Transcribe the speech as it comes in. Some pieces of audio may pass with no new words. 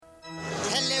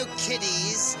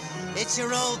guys. It's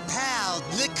your old pal,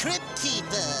 the Crypt Keeper.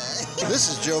 This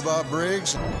is Joe Bob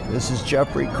Briggs. This is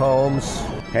Jeffrey Combs.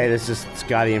 Hey, this is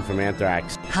Scotty in from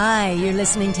Anthrax. Hi, you're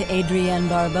listening to Adrienne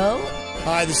Barbeau.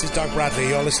 Hi, this is Doug Bradley.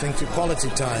 You're listening to Quality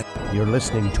Time. You're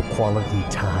listening to Quality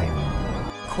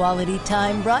Time. Quality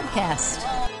Time broadcast.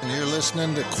 And you're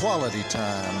listening to Quality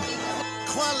Time.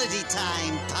 Quality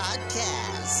Time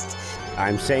Podcast.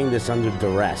 I'm saying this under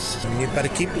duress. You better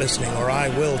keep listening or I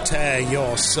will tear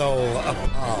your soul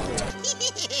apart.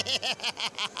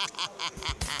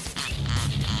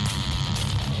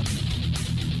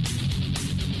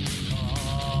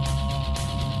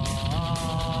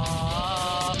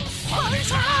 Quality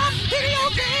Time, video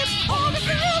games, all the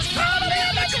films, comedy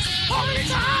and bitches. Quality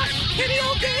Time,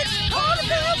 video games, all the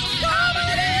films,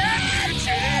 comedy and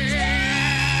bitches.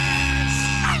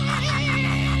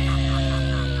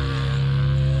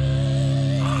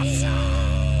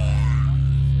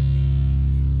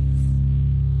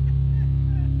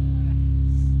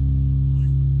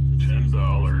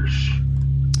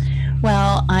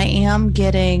 Well, I am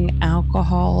getting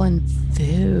alcohol and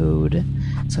food,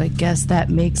 so I guess that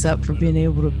makes up for being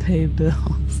able to pay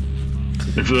bills.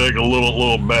 If you like a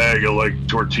little bag of like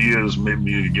tortillas, maybe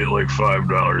you could get like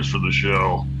 $5 for the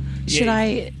show. Should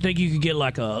I think you could get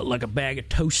like a bag of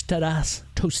tostadas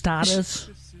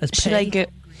as pay?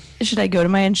 Should I go to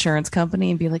my insurance company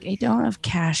and be like, I don't have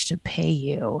cash to pay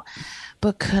you,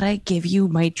 but could I give you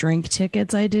my drink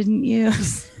tickets I didn't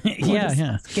use?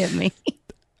 Yeah. Give me.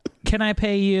 Can I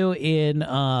pay you in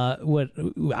what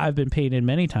I've been paid in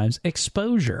many times?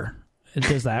 Exposure.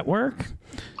 Does that work?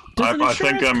 Does an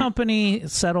insurance company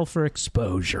settle for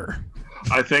exposure?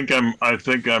 I think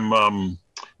I'm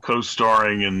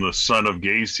co-starring in the Son of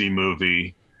Gacy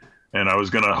movie, and I was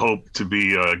going to hope to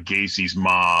be Gacy's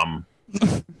mom,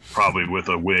 probably with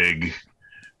a wig,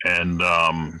 and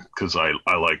because I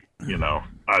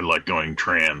like going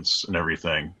trans and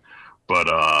everything. But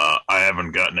I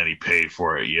haven't gotten any pay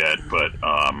for it yet. But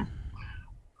I'm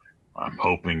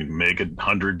hoping to make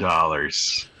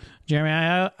 $100.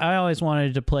 Jeremy, I always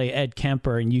wanted to play Ed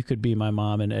Kemper, and you could be my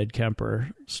mom in Ed Kemper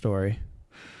story.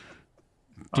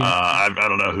 I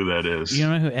don't know who that is. You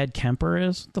don't know who Ed Kemper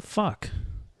is? The fuck?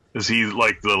 Is he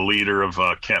like the leader of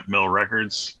Kemp Mill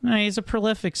Records? No, he's a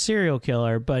prolific serial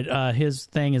killer, but his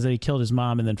thing is that he killed his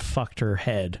mom and then fucked her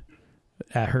head,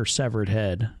 at her severed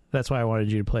head. That's why I wanted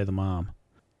you to play the mom.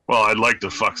 Well, I'd like to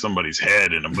fuck somebody's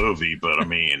head in a movie, but I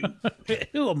mean...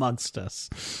 Who amongst us?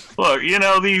 Look,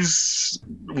 these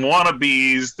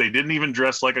wannabes, they didn't even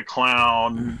dress like a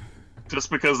clown. Just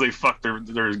because they fucked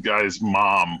their guy's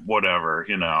mom, whatever,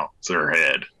 it's their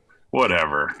head.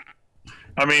 Whatever.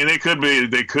 I mean, they could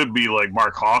be like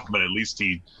Mark Hoffman. At least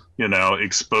he,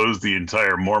 exposed the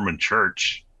entire Mormon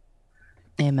church.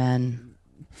 Amen.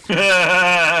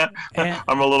 I'm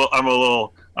a little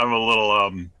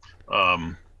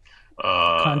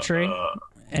country,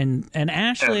 and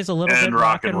Ashley is a little bit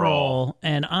rock and roll,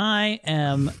 and I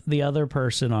am the other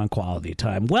person on Quality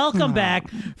Time. Welcome back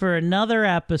for another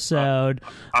episode.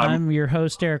 I'm your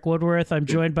host, Erik Woodworth. I'm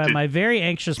joined by my very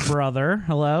anxious brother.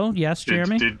 Hello, yes,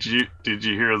 Jeremy. Did you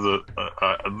hear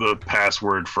the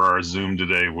password for our Zoom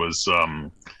today was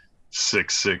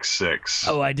 666?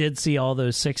 Oh, I did see all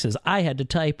those sixes. I had to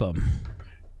type them.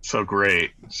 So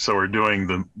great. So we're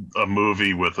doing a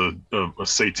movie with a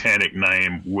satanic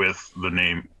name with the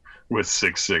name with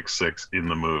 666 in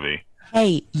the movie.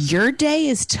 Hey, your day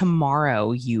is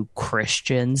tomorrow, you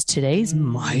Christians. Today's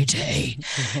my day.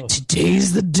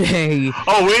 Today's the day.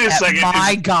 Oh, wait a second.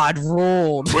 My God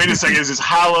ruled. Wait a second. This is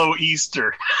Hallow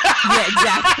Easter. Yeah,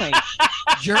 exactly.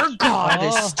 Your God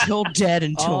is still dead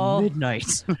until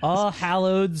midnight. All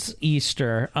Hallowed's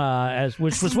Easter,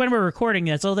 which was when we're recording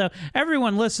this. Although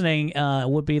everyone listening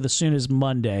would be the soon as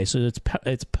Monday, so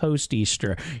it's post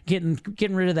Easter, getting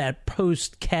rid of that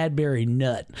post Cadbury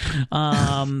nut.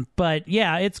 But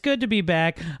yeah, it's good to be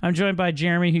back. I'm joined by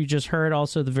Jeremy, who you just heard,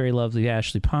 also the very lovely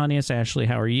Ashley Pontius. Ashley,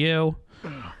 how are you?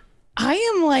 I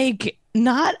am like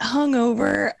not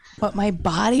hungover, but my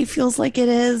body feels like it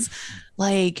is.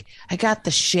 Like I got the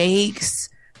shakes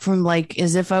from like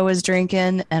as if I was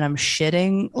drinking, and I'm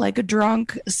shitting like a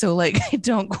drunk. So like I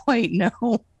don't quite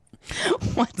know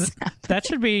what's happening. That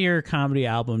should be your comedy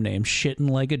album name,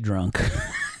 Shitting Like a Drunk.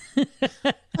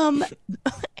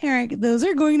 Erik, those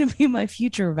are going to be my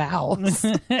future vows.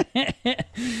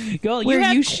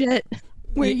 You shit,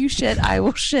 where you shit, I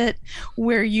will shit.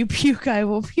 Where you puke, I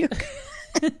will puke.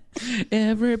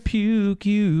 Every puke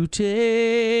you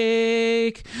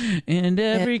take, and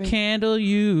every candle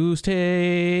you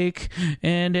take,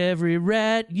 and every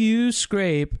rat you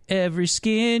scrape, every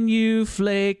skin you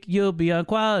flake, you'll be on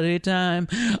Quality Time.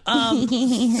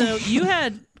 So you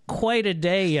had quite a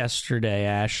day yesterday,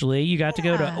 Ashley. You got to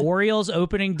go to Orioles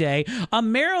opening day, a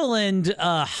Maryland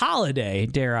holiday,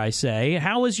 dare I say.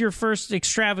 How was your first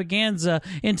extravaganza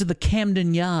into the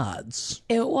Camden Yards?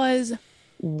 It was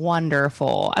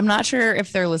wonderful. I'm not sure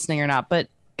if they're listening or not, but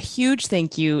a huge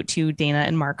thank you to Dana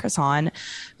and Mark Hassan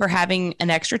for having an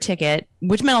extra ticket,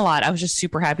 which meant a lot. I was just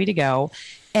super happy to go.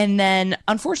 And then,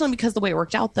 unfortunately, because the way it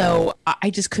worked out, though, I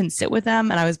just couldn't sit with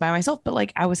them and I was by myself, but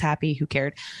like I was happy. Who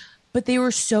cared? But they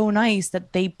were so nice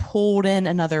that they pulled in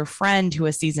another friend who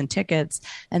has season tickets.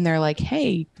 And they're like,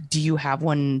 hey, do you have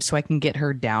one so I can get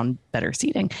her down better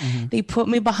seating? Mm-hmm. They put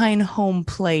me behind home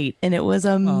plate and it was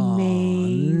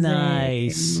amazing.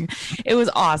 Nice. It was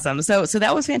awesome. So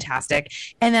that was fantastic.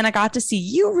 And then I got to see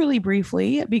you really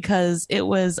briefly because it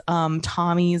was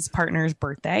Tommy's partner's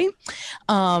birthday.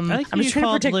 I think I'm you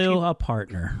called Lou a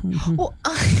partner. Well,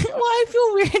 I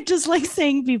feel weird just like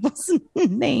saying people's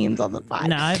names on the pod.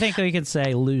 No, I think we could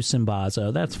say Lou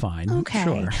Simbazo. That's fine. Okay.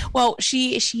 Sure. Well,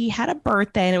 she had a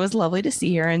birthday and it was lovely to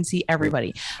see her and see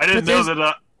everybody. I didn't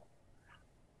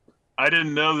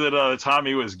know that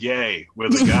Tommy was gay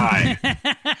with a guy.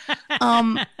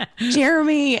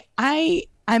 Jeremy,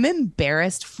 I'm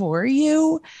embarrassed for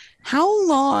you. How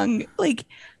long, like,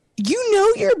 you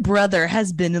know, your brother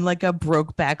has been in like a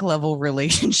Brokeback level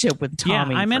relationship with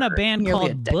Tommy. Yeah, I'm in a band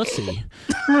called Bussy.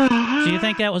 Do you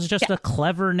think that was just a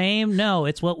clever name? No,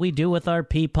 it's what we do with our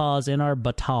peepaws and our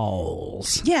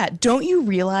battles. Yeah, don't you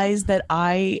realize that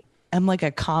I am like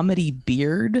a comedy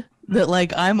beard? That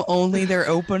like I'm only their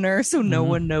opener, so no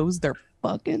one knows they're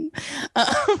fucking.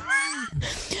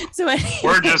 So anyway.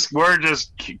 we're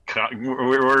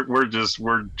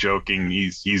joking.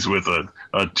 He's with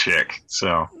a chick,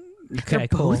 so. Okay,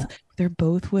 they're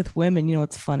both with women. You know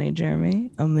what's funny, Jeremy?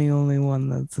 I'm the only one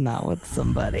that's not with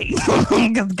somebody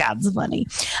because God's funny.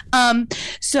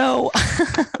 So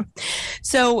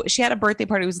she had a birthday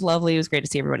party. It was lovely. It was great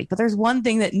to see everybody. But there's one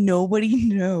thing that nobody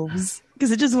knows because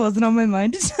it just wasn't on my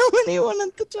mind to tell anyone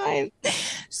at the time.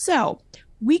 So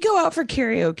we go out for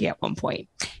karaoke at one point.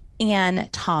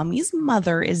 And Tommy's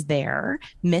mother is there,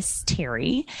 Miss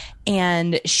Terry,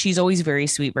 and she's always very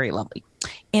sweet, very lovely.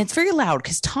 And it's very loud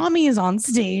because Tommy is on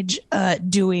stage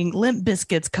doing Limp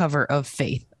Bizkit's cover of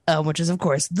Faith, which is, of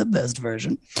course, the best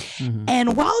version. Mm-hmm.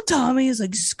 And while Tommy is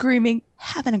like screaming,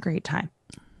 having a great time,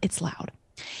 it's loud.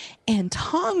 And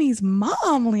Tommy's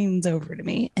mom leans over to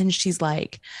me and she's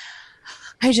like,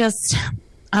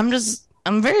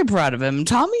 I'm very proud of him.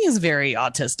 Tommy is very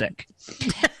autistic.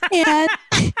 And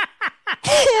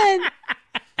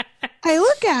I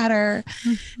look at her. I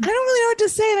don't really know what to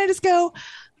say. And I just go,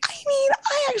 I mean,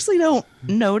 I actually don't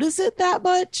notice it that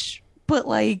much. But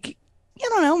like, I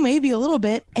don't know, maybe a little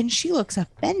bit. And she looks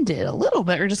offended a little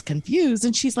bit or just confused.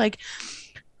 And she's like,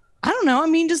 I don't know. I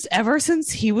mean, just ever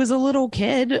since he was a little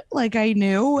kid, like I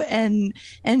knew. And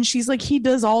she's like, he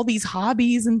does all these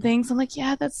hobbies and things. I'm like,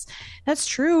 yeah, that's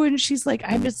true. And she's like,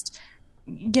 I just,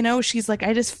 she's like,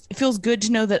 it feels good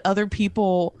to know that other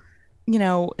people,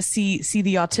 see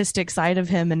the autistic side of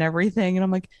him and everything. And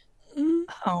I'm like,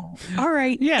 oh, all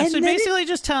right. Yeah. And so basically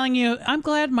just telling you, I'm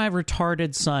glad my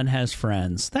retarded son has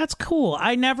friends. That's cool.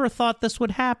 I never thought this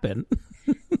would happen.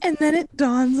 And then it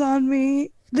dawns on me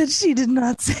that she did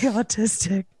not say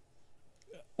autistic.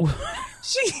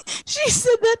 She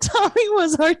said that Tommy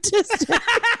was autistic.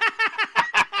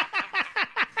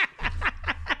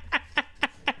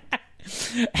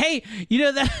 Hey,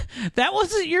 that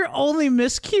wasn't your only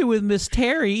miscue with Miss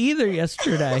Terry either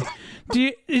yesterday.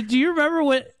 Do you remember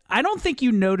what? I don't think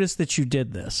you noticed that you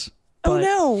did this. Oh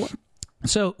no!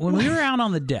 So when we were out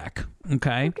on the deck,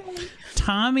 okay.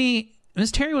 Miss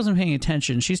Terry wasn't paying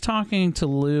attention. She's talking to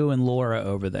Lou and Laura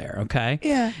over there, okay?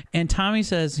 Yeah. And Tommy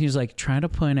says, he's like, trying to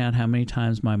point out how many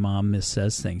times my mom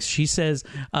missays things. She says,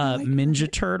 Ninja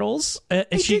Turtles.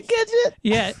 She gets it?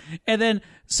 Yeah. And then,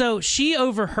 so she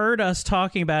overheard us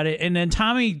talking about it. And then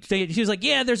she was like,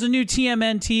 yeah, there's a new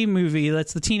TMNT movie.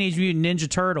 That's the Teenage Mutant Ninja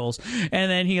Turtles.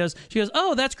 And then she goes,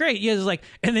 oh, that's great. Yeah, like,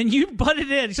 and then you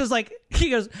butted in. He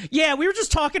goes, yeah, we were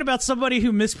just talking about somebody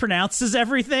who mispronounces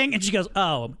everything. And she goes,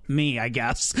 oh, me, I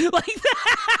guess. Like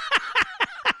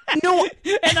that. No,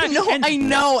 I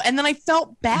know. And then I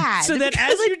felt bad. So then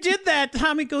as you did that,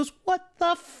 Tommy goes, what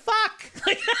the fuck?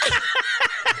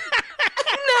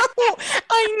 No,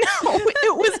 I know.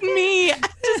 It was me. I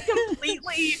just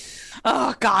completely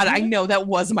Oh God, I know that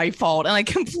was my fault, and I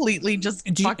completely just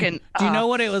Do you know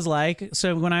what it was like?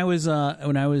 So when I was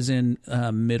in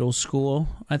middle school,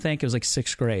 I think it was like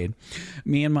 6th grade.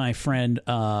 Me and my friend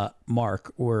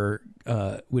Mark would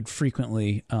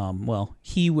frequently,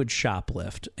 he would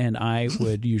shoplift, and I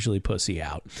would usually pussy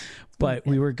out. But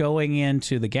we were going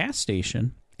into the gas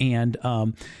station, and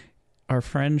our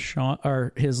friend Sean,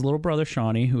 or his little brother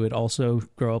Shawnee, who would also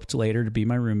grow up later to be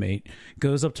my roommate,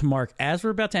 goes up to Mark as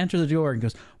we're about to enter the door and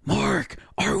goes, "Mark,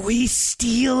 are we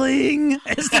stealing?"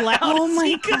 As loud as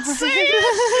he could say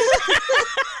it.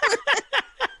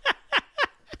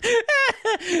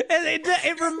 And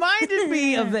it reminded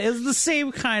me of it was the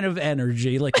same kind of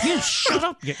energy. Like, you shut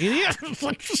up, you idiot.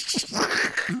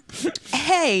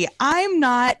 Hey, I'm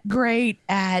not great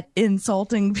at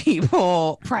insulting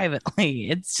people privately.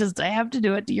 It's just I have to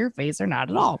do it to your face or not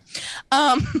at all.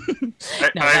 I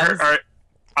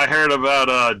heard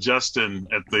about Justin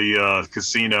at the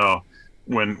casino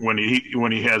when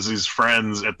he has his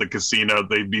friends at the casino.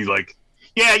 They'd be like,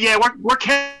 "Yeah, we're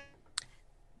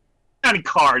counting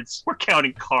cards. We're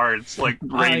counting cards like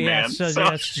Rain Man." So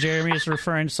yes, Jeremy is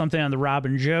referring to something on the Rob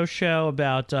and Joe show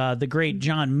about the great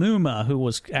John Muma, who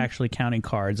was actually counting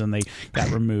cards, and they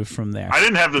got removed from there. I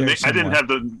didn't have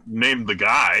to name the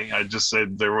guy. I just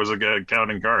said there was a guy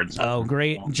counting cards. Oh,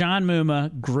 great. John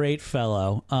Muma, great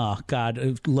fellow. Oh, God,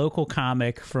 a local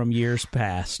comic from years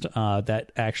past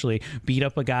that actually beat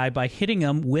up a guy by hitting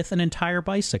him with an entire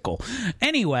bicycle.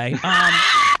 Anyway,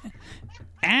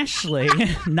 Ashley,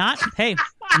 not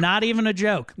even a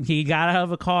joke. He got out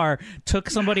of a car, took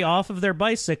somebody off of their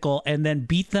bicycle, and then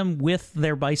beat them with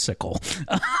their bicycle.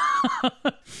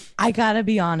 I gotta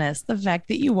be honest. The fact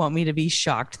that you want me to be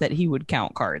shocked that he would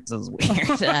count cards is weird.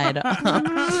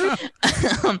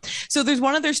 So there's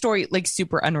one other story, like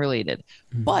super unrelated.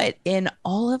 But in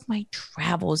all of my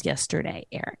travels yesterday,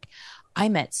 Eric, I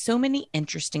met so many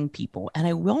interesting people, and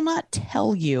I will not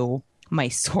tell you my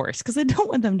source because I don't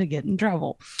want them to get in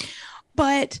trouble.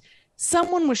 But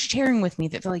someone was sharing with me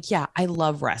that they're like, "Yeah, I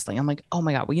love wrestling." I'm like, "Oh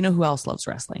my God, well, you know who else loves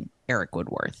wrestling? Eric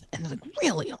Woodworth." And they're like,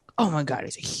 "Really?" "Oh my God,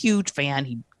 he's a huge fan.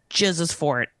 He jizzes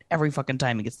for it every fucking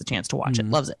time he gets the chance to watch it.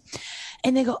 Loves it."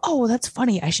 And they go, "Oh, well, that's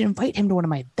funny. I should invite him to one of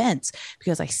my events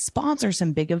because I sponsor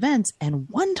some big events." And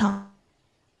one time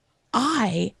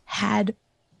I had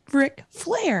Ric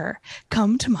Flair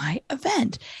come to my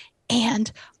event.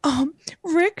 And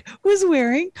Rick was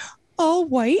wearing all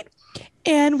white.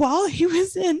 And while he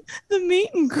was in the meet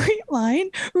and greet line,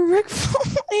 Ric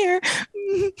Flair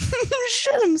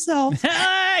shit himself.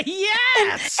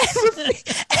 Yes!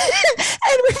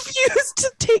 And refused to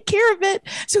take care of it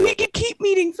so he could keep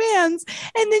meeting fans.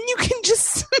 And then you can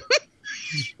just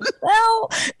smell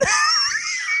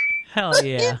Hell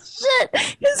yeah.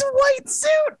 his white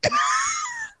suit.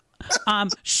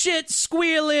 Shit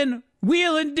squealing,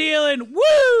 wheeling dealing,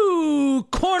 woo!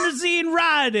 Cornazine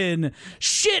riding,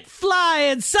 shit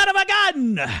flying, son of a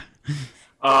gun.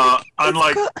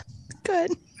 Unlike,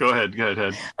 good. Go ahead. I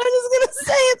was just gonna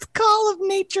say it's Call of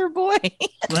Nature Boy.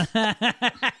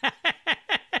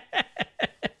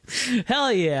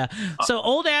 Hell yeah! So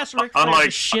old ass Ric Flair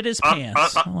shit his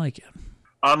pants. I like it.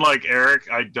 Unlike Eric,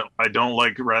 I don't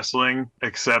like wrestling,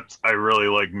 except I really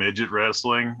like midget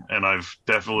wrestling, and I've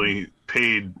definitely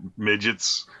paid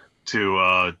midgets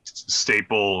to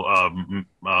staple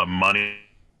money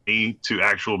to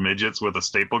actual midgets with a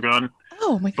staple gun.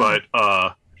 Oh my God!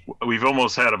 But we've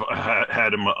almost had him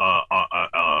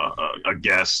a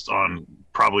guest on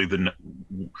probably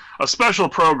a special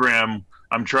program.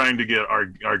 I'm trying to get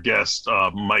our guest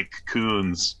Mike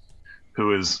Coons,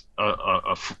 who is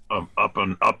a up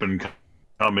and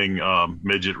coming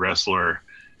midget wrestler,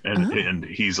 and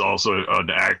he's also an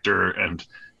actor, and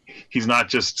he's not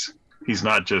just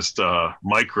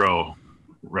micro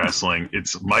wrestling;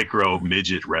 it's micro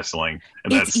midget wrestling,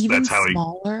 and it's that's how he.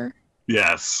 Smaller.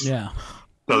 Yes. Yeah.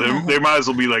 So they might as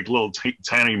well be like little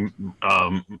tiny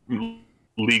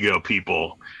Lego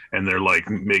people, and they're like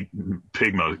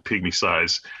pygmy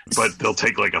size, but they'll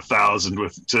take like 1,000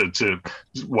 to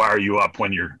wire you up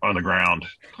when you're on the ground.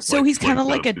 So he's kind of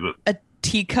like a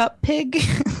teacup pig,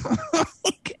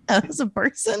 like, as a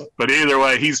person. But either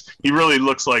way, he really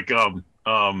looks like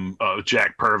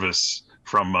Jack Purvis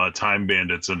from Time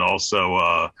Bandits, and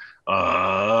also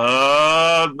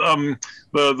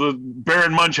the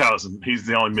Baron Munchausen. He's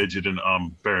the only midget in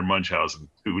Baron Munchausen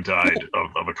who died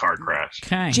of a car crash.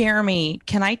 Okay. Jeremy,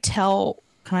 can I tell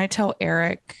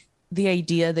Eric the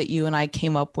idea that you and I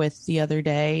came up with the other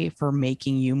day for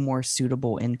making you more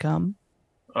suitable income?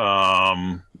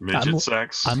 Midget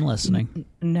sex. I'm listening.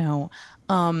 No.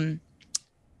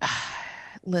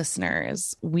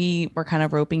 listeners, we were kind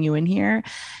of roping you in here.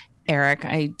 Eric,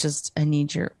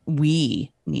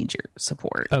 we need your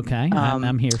support. Okay.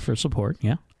 I'm here for support.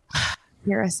 Yeah.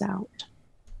 Hear us out.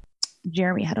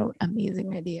 Jeremy had an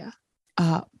amazing idea.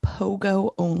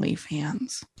 Pogo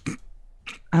OnlyFans.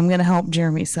 I'm going to help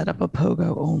Jeremy set up a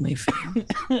Pogo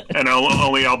OnlyFans. And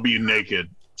I'll be naked.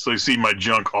 So you see my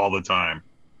junk all the time.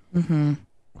 Mm-hmm.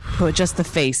 But just the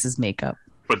face is makeup.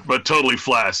 But totally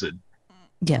flaccid.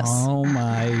 Yes. Oh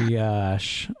my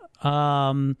gosh.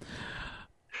 I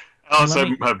also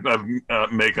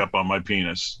have makeup on my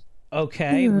penis.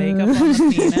 Okay, makeup on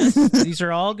the penis. These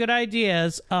are all good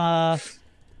ideas. Okay.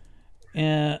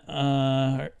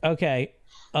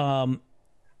 How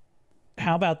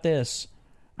about this?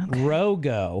 Okay.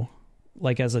 Rogo,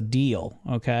 like as a deal,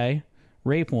 okay?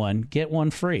 Rape one, get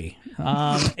one free.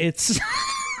 It's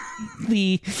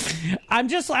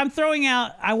I'm throwing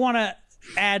out, I want to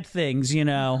add things,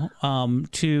 to.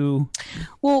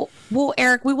 Well,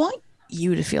 Eric, we want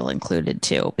you to feel included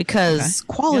too, because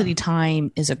quality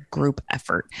time is a group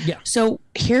effort. Yeah. So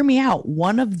hear me out.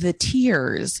 One of the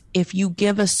tiers, if you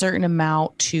give a certain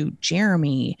amount to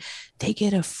Jeremy, they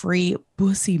get a free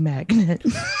bussy magnet.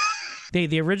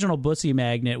 The original bussy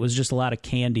magnet was just a lot of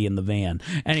candy in the van.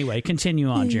 Anyway, continue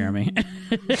on, Jeremy.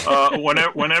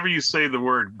 Whenever you say the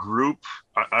word group,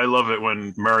 I love it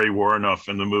when Mary Warrenoff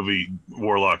in the movie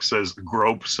Warlock says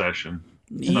grope session.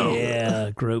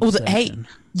 Yeah, grope session. Hey,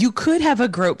 you could have a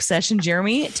grope session,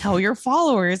 Jeremy. Tell your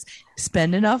followers,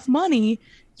 spend enough money,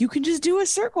 you can just do a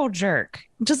circle jerk.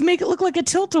 Just make it look like a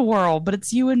tilt-a-whirl, but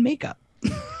it's you in makeup.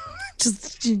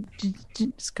 just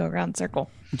go around circle.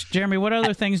 Jeremy, what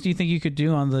other things do you think you could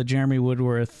do on the Jeremy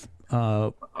Woodworth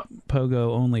Pogo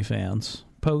OnlyFans?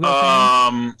 Pogo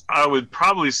fans? I would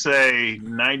probably say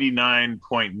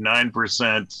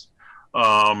 99.9%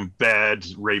 bad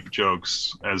rape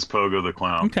jokes as Pogo the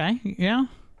Clown. Okay, yeah.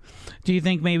 Do you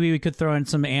think maybe we could throw in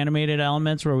some animated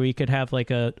elements where we could have like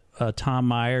a Tom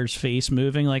Myers face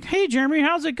moving, like, "Hey Jeremy,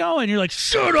 how's it going?" You're like,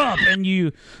 "Shut up!" and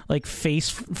you like face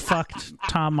fucked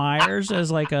Tom Myers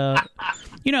as like a,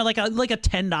 like a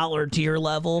 $10 tier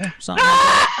level, something like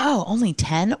that. Oh, only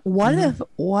 10? What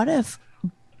if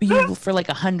you for like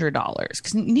 $100?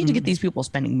 Because you need to get these people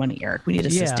spending money, Eric. We need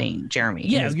to sustain Jeremy.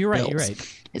 Yeah, you're right. You're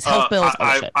right. His health bills.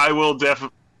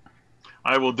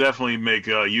 I will definitely make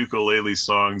ukulele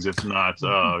songs, if not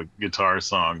guitar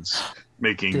songs,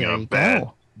 making bad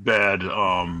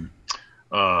whoever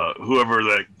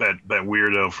that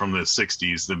weirdo from the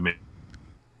 '60s that made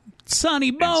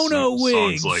Sonny Bono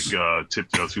wigs, songs like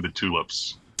 "Tiptoe Through the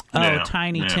Tulips." Oh,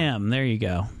 Tiny Tim. There you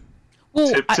go.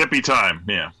 Well, Tippy Time.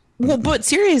 Yeah. Well, but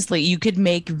seriously, you could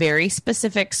make very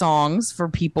specific songs for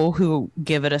people who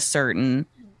give it a certain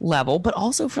level, but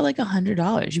also for like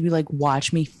 $100, you'd be like,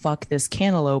 "Watch me fuck this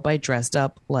cantaloupe by dressed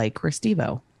up like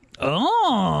Restivo."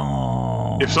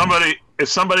 Oh, if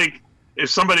somebody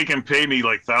can pay me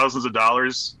like thousands of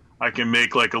dollars, I can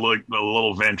make like a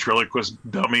little ventriloquist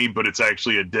dummy, but it's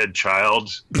actually a dead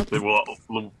child that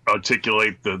will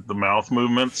articulate the mouth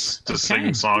movements to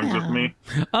sing songs with me.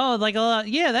 Oh, like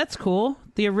that's cool.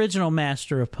 The original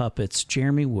master of puppets,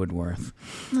 Jeremy Woodworth.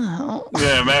 Oh.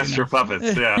 Yeah, master of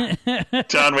puppets. Yeah,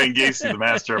 John Wayne Gacy, the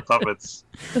master of puppets.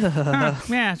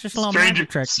 Yeah, it's just a little magic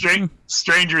trick.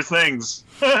 Stranger Things.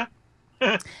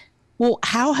 Well,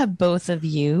 how have both of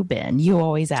you been? You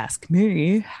always ask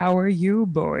me, how are you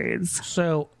boys?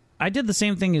 So I did the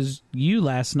same thing as you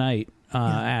last night,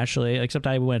 Ashley, except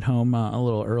I went home a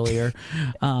little earlier.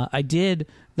 I did,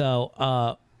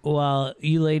 though, while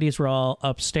you ladies were all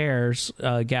upstairs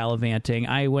gallivanting,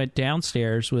 I went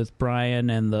downstairs with Brian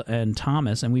and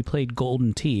Thomas, and we played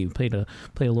Golden Tee. We played a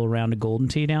little round of Golden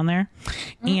Tee down there.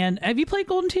 And have you played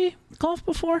Golden Tee golf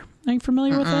before? Are you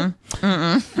familiar with it?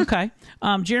 Okay.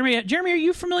 Jeremy, are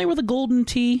you familiar with a Golden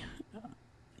Tee?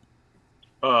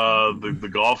 The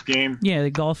golf game. Yeah, the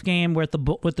golf game with the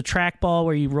trackball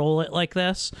where you roll it like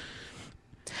this.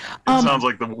 It sounds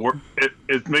like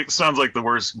sounds like the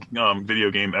worst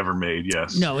video game ever made.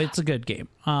 Yes. No, it's a good game.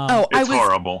 It's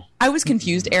horrible. I was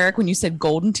confused, Eric, when you said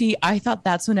Golden Tee. I thought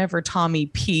that's whenever Tommy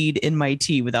peed in my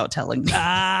tea without telling me.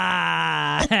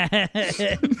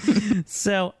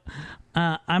 So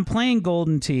I'm playing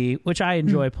Golden Tee, which I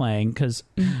enjoy playing because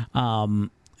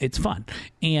it's fun.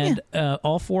 And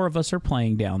all four of us are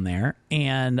playing down there.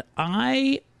 And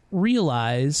I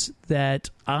realize that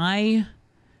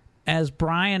as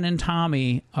Brian and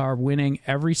Tommy are winning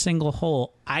every single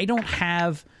hole, I don't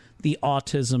have the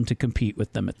autism to compete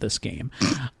with them at this game.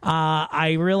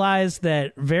 I realized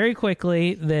that very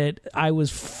quickly that I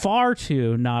was far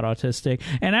too not autistic.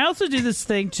 And I also do this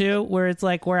thing too where it's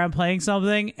like where I'm playing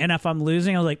something and if I'm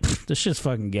losing, I'm like, this shit's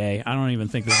fucking gay. I don't even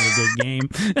think this is a good game.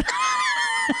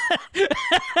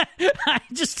 I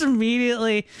just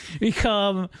immediately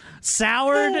become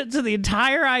soured to the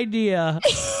entire idea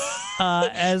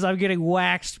as I'm getting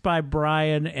waxed by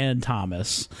Brian and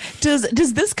Thomas.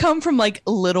 Does this come from like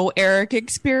little Erik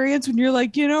experience when you're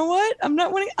like, you know what? I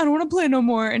don't want to play no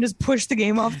more and just push the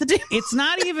game off the table? It's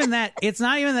not even that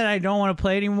I don't want to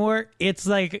play anymore. It's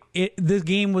like the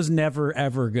game was never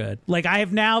ever good. Like I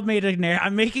have now made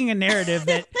I'm making a narrative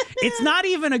that it's not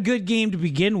even a good game to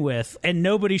begin with, and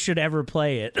nobody should ever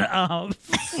play it. Have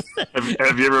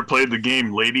you ever played the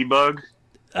game Ladybug?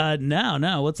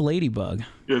 No. What's Ladybug?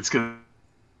 It's because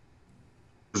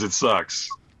it sucks.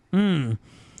 Oh,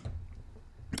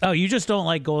 you just don't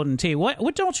like Golden Tee.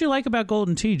 What don't you like about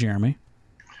Golden Tee, Jeremy?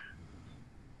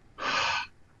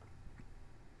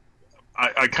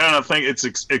 I kind of think it's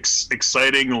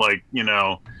exciting, like, you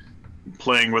know,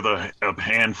 playing with a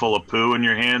handful of poo in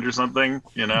your hand or something,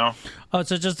 you know? Oh,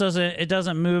 so it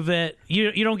doesn't move it.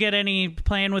 You don't get any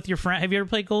playing with your friend. Have you ever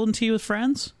played Golden Tee with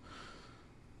friends?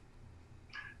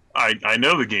 I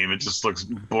know the game. It just looks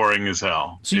boring as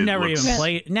hell. So you never even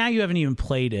played. Now you haven't even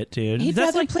played it, dude. He'd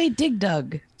rather play Dig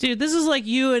Dug. Dude, this is like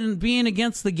you and being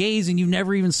against the gays and you've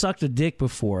never even sucked a dick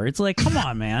before. It's like, come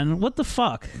on, man. What the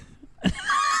fuck?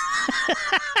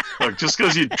 Look, just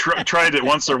because you tried it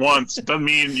once doesn't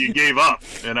mean you gave up.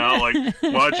 You know, like,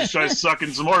 why don't you try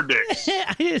sucking some more dicks?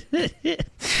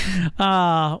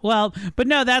 Well, but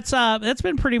no, that's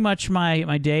been pretty much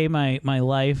my day, my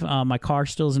life. My car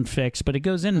still isn't fixed, but it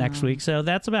goes in next week, so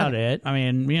that's about it. I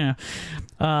mean, you know,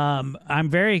 I'm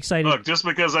very excited. Look, just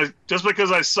because I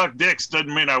suck dicks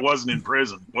doesn't mean I wasn't in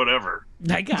prison. Whatever.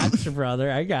 I got you,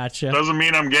 brother. I got you. Doesn't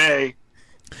mean I'm gay.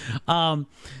 I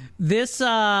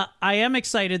am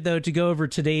excited, though, to go over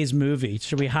today's movie.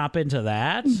 Should we hop into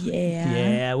that?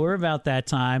 Yeah, we're about that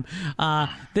time.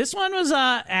 This one was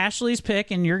Ashley's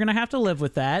pick, and you're going to have to live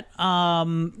with that.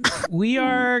 We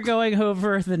are going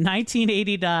over the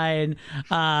 1989.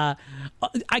 I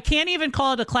can't even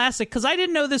call it a classic because I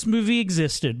didn't know this movie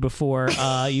existed before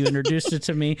you introduced it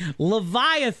to me.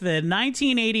 Leviathan,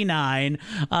 1989,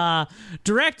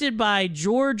 directed by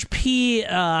George P.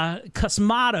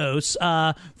 Cosmatos,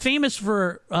 famous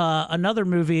for another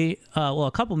movie,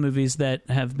 a couple movies that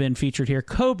have been featured here,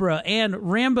 Cobra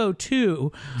and Rambo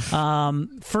 2,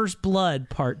 First Blood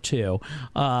Part 2.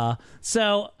 Yeah,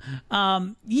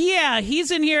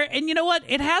 he's in here, and you know what?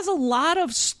 It has a lot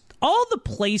of all the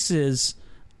places,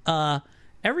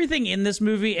 everything in this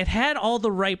movie, it had all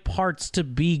the right parts to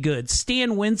be good.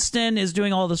 Stan Winston is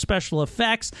doing all the special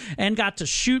effects and got to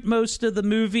shoot most of the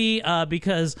movie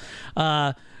because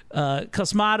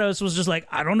Cosmatos was just like,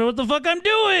 I don't know what the fuck I'm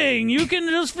doing. You can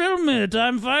just film it.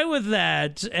 I'm fine with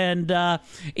that. And it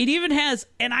even has,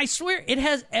 and I swear, it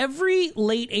has every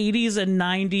late 80s and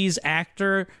 90s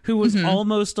actor who was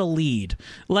almost a lead.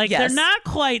 Like, they're not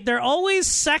quite, they're always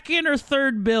second or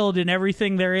third build in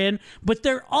everything they're in, but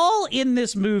they're all in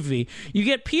this movie. You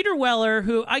get Peter Weller,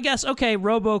 who, I guess, okay,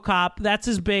 RoboCop, that's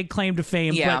his big claim to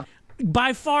fame, but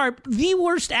by far the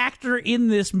worst actor in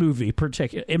this movie in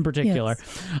particular.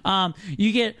 Yes.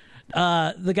 You get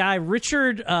the guy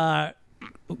Richard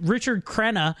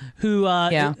Crenna, who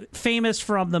famous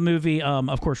from the movie,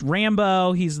 of course,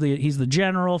 Rambo. He's the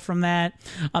general from that.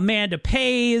 Amanda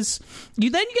Pays. You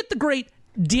get the great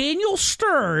Daniel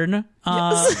Stern,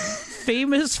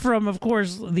 famous from, of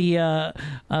course, the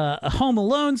Home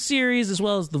Alone series, as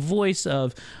well as the voice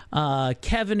of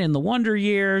Kevin in the Wonder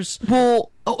Years. Well,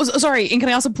 sorry, and can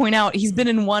I also point out he's been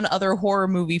in one other horror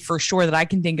movie for sure that I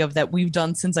can think of that we've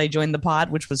done since I joined the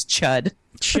pod, which was Chud.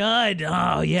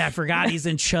 Oh yeah, I forgot he's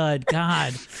in Chud.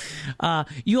 God.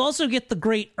 You also get the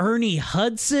great Ernie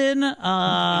Hudson,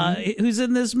 who's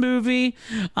in this movie,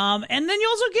 and then you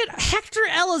also get Hector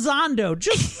Elizondo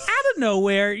just out of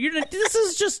nowhere. We're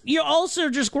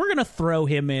gonna throw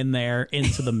him in there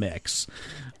into the mix.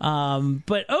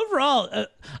 But overall,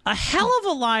 a hell of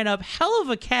a lineup, hell of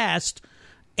a cast,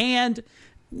 and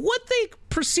what they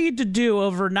proceed to do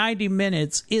over 90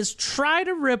 minutes is try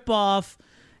to rip off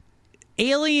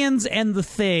Aliens and The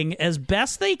Thing as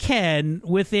best they can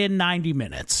within 90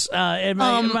 minutes. Am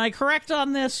I correct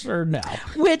on this or no?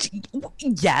 Which,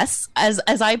 yes, as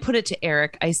I put it to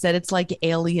Erik, I said it's like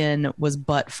Alien was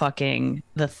butt fucking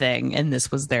The Thing, and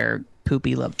this was their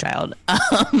poopy love child.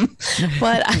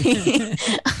 But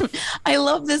I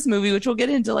love this movie, which we'll get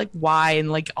into like why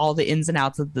and like all the ins and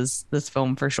outs of this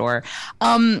film for sure.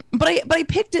 But I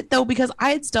picked it though because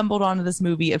I had stumbled onto this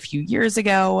movie a few years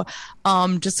ago,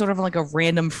 just sort of like a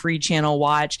random free channel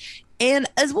watch. And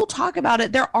as we'll talk about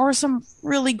it, there are some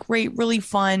really great, really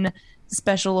fun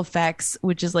special effects,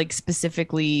 which is like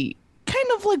specifically kind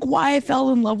of like why I fell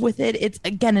in love with it. It's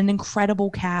again an incredible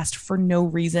cast for no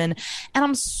reason,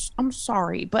 and I'm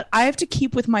sorry, but I have to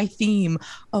keep with my theme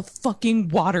of fucking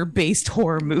water-based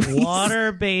horror movies.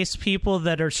 Water-based people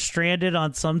that are stranded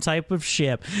on some type of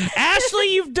ship.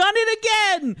 Ashley, you've done it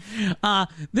again.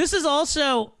 This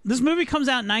movie comes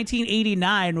out in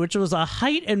 1989, which was a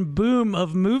height and boom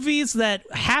of movies that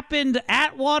happened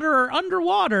at water or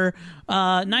underwater.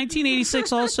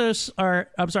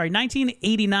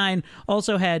 1989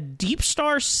 also had Deep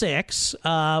Star 6,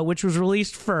 which was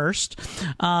released first.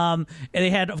 And they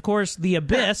had, of course, The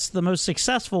Abyss, the most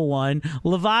successful one,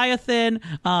 Leviathan,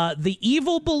 The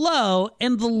Evil Below,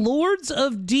 and The Lords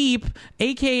of Deep,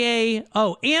 and The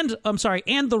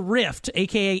Rift,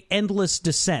 aka Endless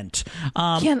Descent.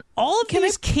 All of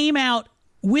these came out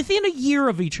within a year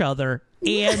of each other,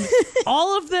 and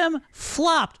all of them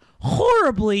flopped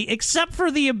horribly except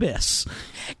for The Abyss.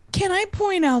 Can I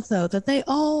point out though that they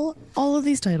all of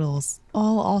these titles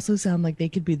all also sound like they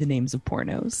could be the names of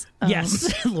pornos?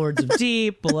 Yes. Lords of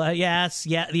Deep, yes,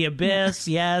 The Abyss,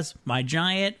 yes, My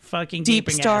Giant fucking Deep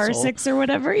Star asshole. 6 or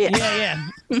whatever. Yeah.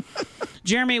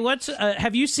 Jeremy,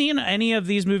 have you seen any of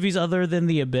these movies other than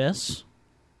The Abyss?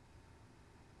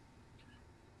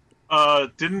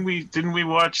 Didn't we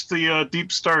watch the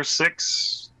Deep Star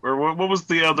 6? Or what was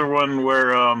the other one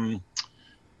where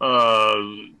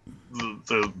the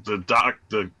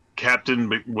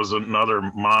captain was another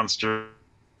monster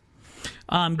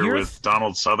with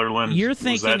Donald Sutherland? You're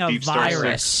thinking of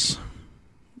Virus.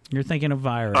 You're thinking of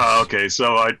Virus. Oh, okay.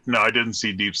 So I didn't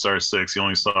see Deep Star 6. You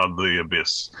only saw The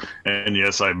Abyss. And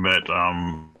yes, I met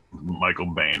Michael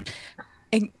Bain.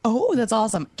 And, that's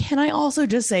awesome. Can I also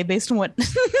just say, based on what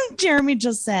Jeremy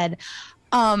just said,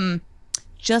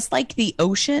 just like the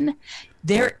ocean,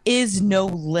 there is no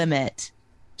limit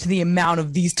to the amount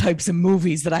of these types of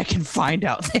movies that I can find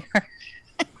out there.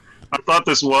 I thought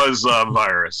this was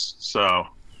Virus, so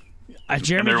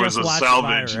Jeremy there was just a watched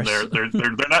salvage. Virus.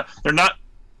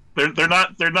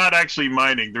 They're not actually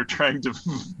mining. They're trying to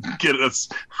get a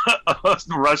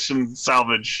Russian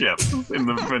salvage ship in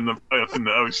the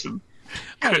ocean,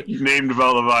 named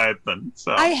Leviathan.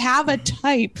 So I have a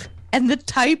type. And the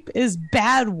type is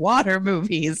bad water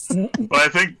movies. But I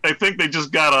think they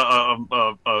just got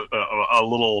a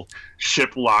little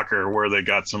ship locker where they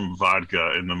got some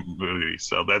vodka in the movie,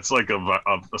 so that's like a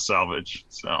salvage.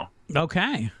 So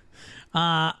okay,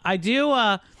 I do.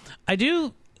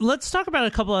 Let's talk about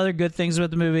a couple other good things about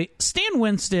the movie. Stan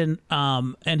Winston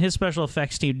and his special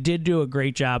effects team did do a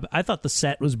great job. I thought the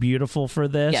set was beautiful for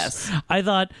this. Yes. I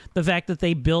thought the fact that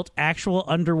they built actual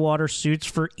underwater suits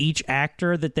for each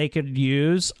actor that they could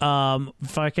use,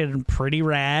 fucking pretty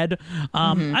rad.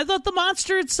 I thought the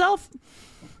monster itself,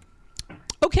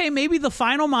 okay, maybe the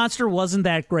final monster wasn't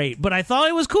that great, but I thought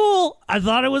it was cool. I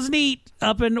thought it was neat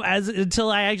until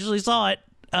I actually saw it.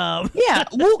 Yeah.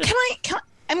 Well,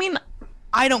 I mean,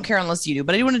 I don't care unless you do,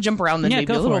 but I do want to jump around then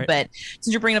maybe a little bit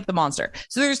since you're bringing up the monster.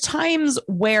 So there's times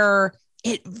where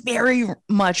it very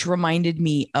much reminded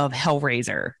me of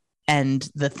Hellraiser and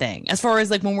The Thing, as far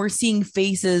as like when we're seeing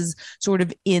faces sort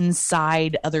of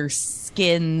inside other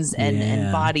skins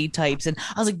and body types. And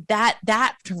I was like,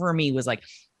 that for me was like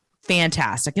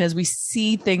fantastic. And as we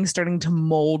see things starting to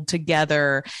mold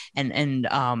together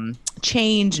and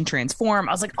change and transform,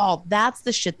 I was like, oh, that's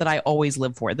the shit that I always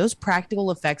live for. Those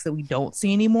practical effects that we don't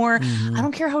see anymore. I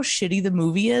don't care how shitty the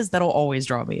movie is, that'll always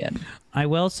draw me in. I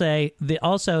will say the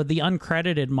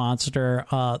uncredited monster,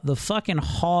 the fucking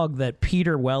hog that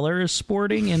Peter Weller is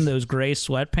sporting in those gray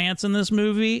sweatpants in this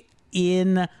movie,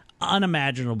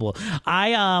 unimaginable.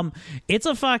 It's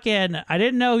a fucking, I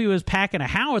didn't know he was packing a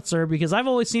howitzer because I've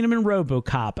always seen him in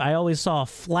RoboCop. I always saw a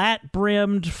flat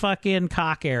brimmed fucking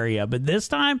cock area, but this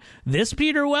time, this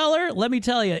Peter Weller, let me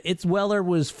tell you, Weller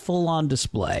was full on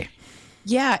display.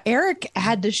 Yeah, Erik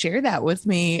had to share that with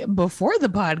me before the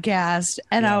podcast,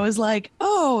 and I was like,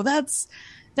 oh, that's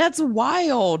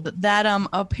wild that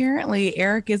apparently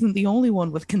Erik isn't the only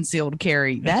one with concealed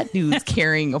carry. That dude's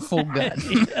carrying a full gun.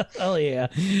 Hell yeah.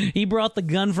 He brought the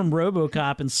gun from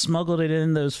RoboCop and smuggled it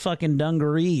in those fucking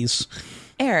dungarees.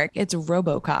 Erik, it's a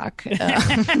Robocock.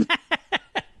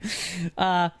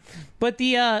 But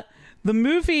the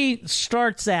movie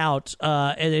starts out,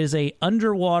 it is a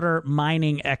underwater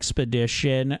mining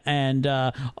expedition, and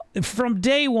from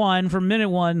day one, from minute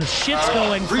one, the shit's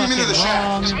going fucking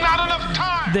wrong. There's not enough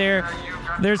time.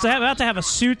 There's about to have a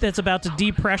suit that's about to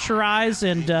depressurize,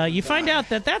 and you find out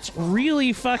that that's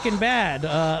really fucking bad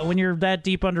when you're that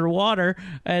deep underwater,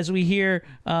 as we hear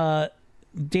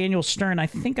Daniel Stern, I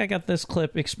think I got this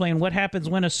clip, explain what happens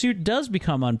when a suit does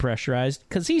become unpressurized,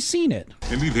 because he's seen it.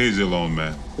 And leave Hazy alone,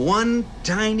 man. One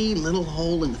tiny little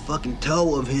hole in the fucking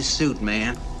toe of his suit,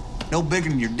 man. No bigger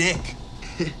than your dick.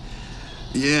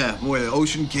 Yeah, boy, the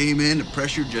ocean came in, the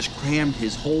pressure just crammed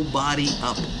his whole body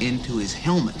up into his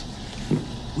helmet.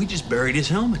 We just buried his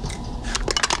helmet.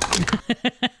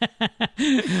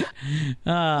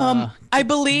 I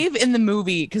believe in the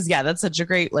movie, because that's such a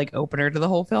great opener to the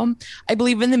whole film. I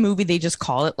believe in the movie they just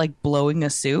call it blowing a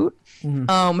suit, which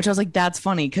I was like, that's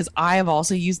funny, because I have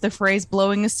also used the phrase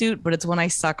blowing a suit, but it's when I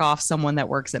suck off someone that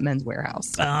works at Men's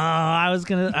Warehouse. I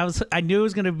knew it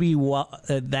was gonna be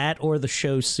that or the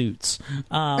show Suits.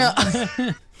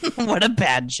 What a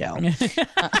bad show.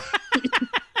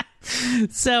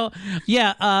 So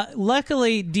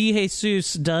luckily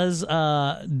DeJesus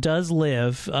does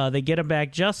live. They get him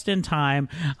back just in time,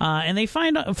 and they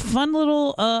find fun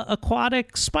little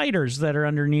aquatic spiders that are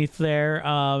underneath there,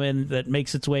 and that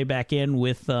makes its way back in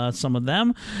with some of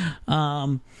them.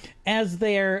 As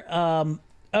they're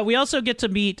we also get to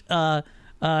meet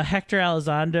Hector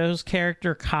Elizondo's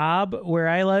character Cobb, where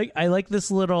I like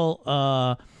this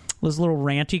little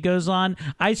rant he goes on.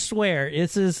 I swear,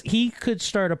 he could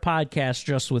start a podcast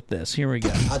just with this. Here we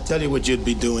go. I'll tell you what you'd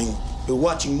be doing. You're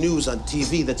watching news on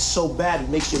TV that's so bad it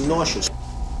makes you nauseous.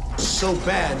 So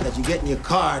bad that you get in your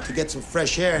car to get some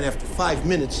fresh air, and after 5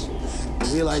 minutes,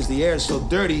 you realize the air is so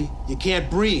dirty you can't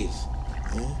breathe.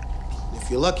 Yeah?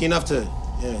 If you're lucky enough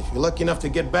to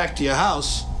get back to your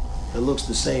house, it looks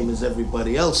the same as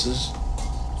everybody else's.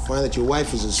 You find that your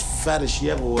wife is as fat as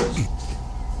she ever was.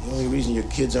 The only reason your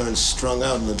kids aren't strung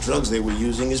out on the drugs they were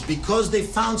using is because they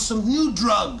found some new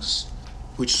drugs,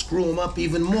 which screw them up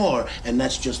even more, and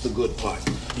that's just the good part.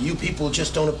 You people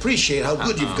just don't appreciate how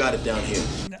good you've got it down here.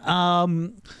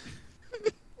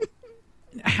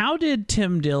 How did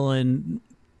Tim Dillon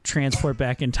transport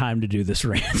back in time to do this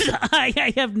rant?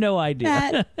 I have no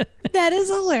idea. That is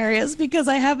hilarious, because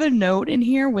I have a note in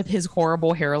here with his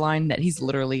horrible hairline that he's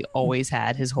literally always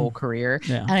had his whole career.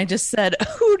 Yeah. And I just said,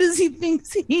 who does he think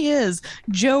he is?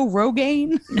 Joe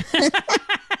Rogaine?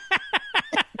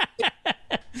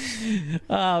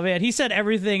 Oh man, he said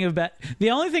everything about.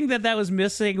 The only thing that was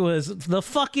missing was the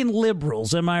fucking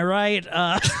liberals. Am I right?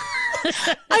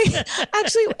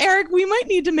 Eric, we might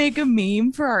need to make a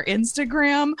meme for our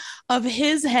Instagram of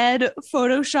his head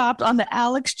photoshopped onto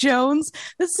Alex Jones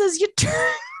that says, you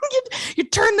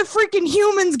turn the freaking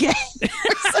humans gay.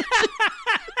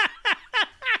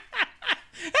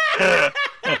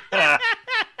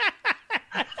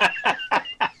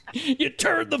 You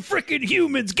turned the freaking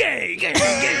humans gay.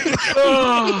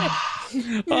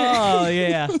 Oh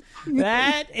yeah,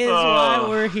 that is why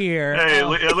we're here. Hey,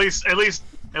 at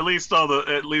least all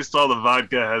the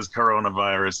vodka has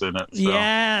coronavirus in it.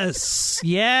 So.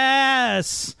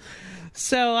 Yes.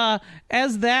 So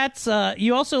as that's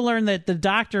you also learn that the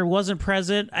doctor wasn't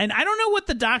present, and I don't know what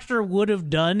the doctor would have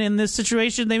done in this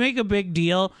situation. They make a big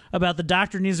deal about the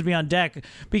doctor needs to be on deck,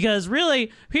 because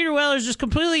really Peter Weller's just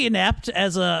completely inept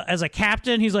as a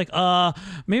captain. He's like,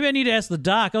 maybe I need to ask the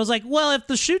doc. I was like, well, if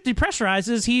the chute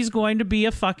depressurizes, he's going to be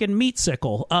a fucking meat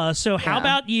sickle. So how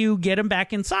about you get him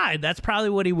back inside? That's probably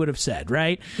what he would have said,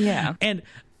 right? Yeah. And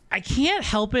I can't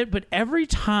help it, but every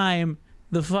time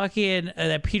the fucking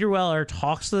that Peter Weller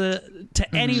talks to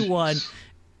anyone,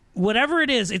 whatever it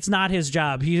is, it's not his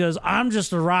job. He goes, I'm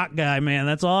just a rock guy, man.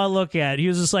 That's all I look at. He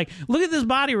was just like, look at this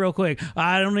body real quick.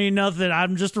 I don't need nothing.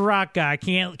 I'm just a rock guy.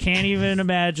 Can't even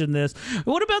imagine this.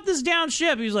 What about this down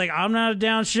ship? He's like, I'm not a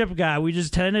down ship guy. We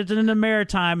just tended in the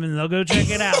maritime, and they'll go check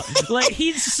it out. Like,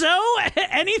 he's so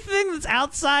anything that's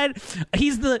outside.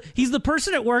 He's the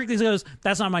person at work that goes,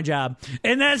 that's not my job,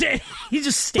 and that's it. He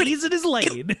just stays in his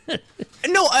lane.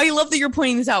 No, I love that you're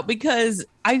pointing this out, because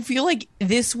I feel like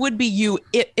this would be you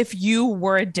if you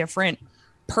were a different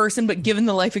person, but given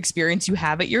the life experience you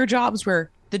have at your jobs,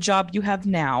 where the job you have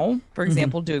now, for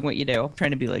example, doing what you do, I'm trying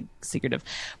to be secretive,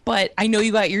 but I know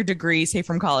you got your degree, say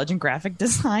from college, in graphic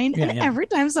design, and every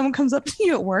time someone comes up to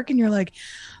you at work and you're like,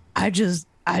 I just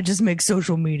make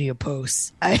social media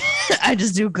posts. I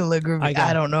just do calligraphy.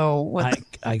 I don't know what.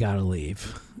 I gotta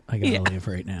leave. I gotta leave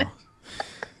right now.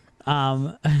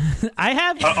 I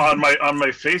have on my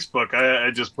Facebook.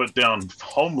 I just put down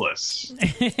homeless.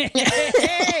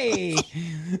 Hey,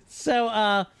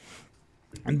 so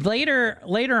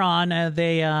later on,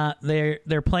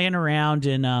 they're playing around,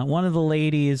 and one of the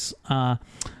ladies,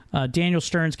 Daniel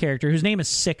Stern's character, whose name is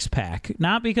Six Pack,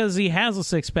 not because he has a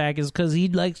six pack, is because he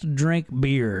likes to drink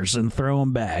beers and throw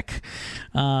them back.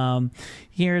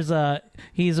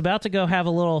 He's about to go have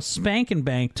a little spank and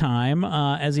bank time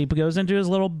as he goes into his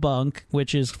little bunk,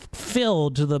 which is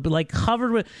filled to the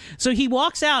covered with. So he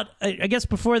walks out. I guess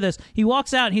before this, he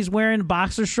walks out. And he's wearing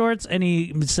boxer shorts, and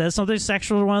he says something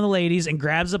sexual to one of the ladies, and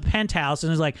grabs a penthouse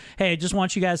and is like, "Hey, I just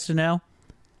want you guys to know,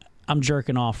 I'm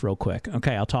jerking off real quick.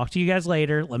 Okay, I'll talk to you guys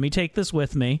later. Let me take this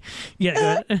with me."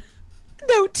 Yeah.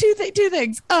 No, two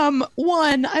things.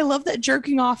 One, I love that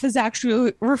jerking off is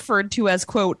actually referred to as,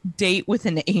 quote, date with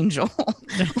an angel,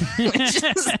 which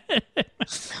is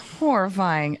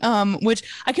horrifying. Which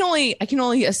I can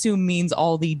only assume means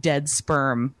all the dead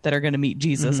sperm that are going to meet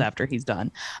Jesus after he's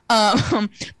done.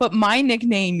 But my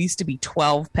nickname used to be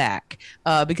 12 pack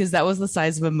because that was the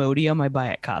size of Imodium I buy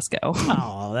at Costco.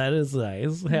 Oh, that is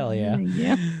nice. Hell yeah.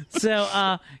 Yeah.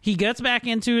 So he gets back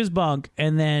into his bunk,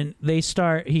 and then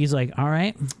he's like, all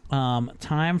right,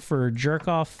 time for jerk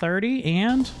off 30,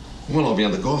 and well, I'll be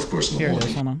on the golf course in the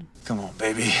morning. Hold on. Come on,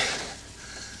 baby.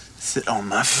 Sit on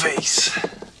my face.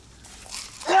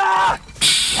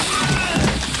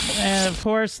 And of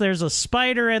course, there's a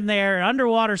spider in there, an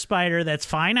underwater spider that's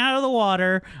fine out of the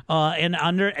water and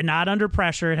not under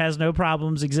pressure. It has no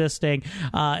problems existing,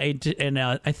 and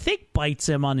I think bites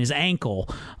him on his ankle.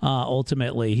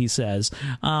 Ultimately, he says,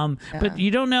 but you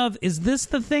don't know is this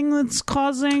the thing that's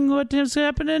causing what is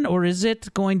happening, or is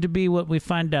it going to be what we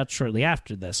find out shortly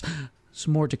after this?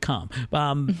 Some more to come.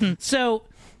 So.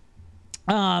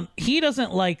 He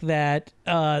doesn't like that.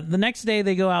 The next day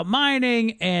they go out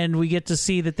mining, and we get to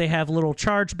see that they have little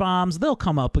charge bombs. They'll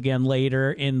come up again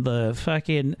later in the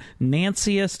fucking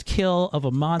nanciest kill of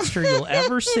a monster you'll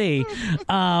ever see.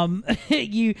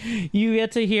 You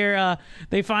get to hear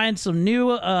they find some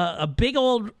new a big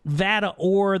old vat of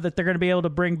ore that they're going to be able to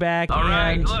bring back. All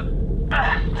right, look,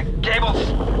 the cables.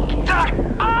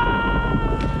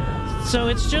 So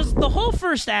it's just the whole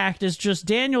first act is just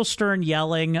Daniel Stern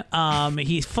yelling.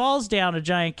 He falls down a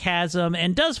giant chasm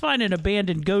and does find an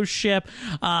abandoned ghost ship.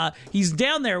 He's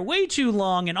down there way too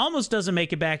long and almost doesn't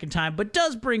make it back in time, but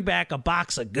does bring back a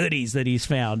box of goodies that he's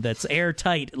found that's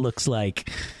airtight, it looks like.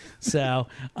 So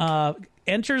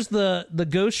enters the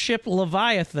ghost ship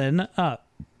Leviathan,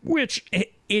 which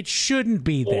it shouldn't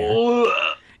be there.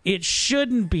 It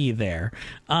shouldn't be there.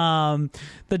 The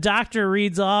doctor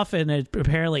reads off, and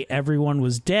apparently everyone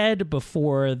was dead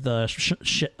before the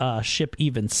ship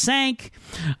even sank.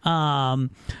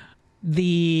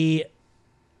 They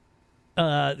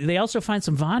also find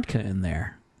some vodka in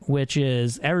there, which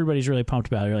is everybody's really pumped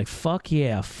about. You're like, fuck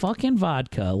yeah, fucking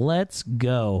vodka. Let's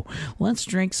go. Let's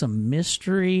drink some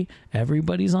mystery.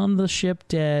 Everybody's on the ship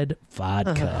dead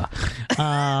vodka.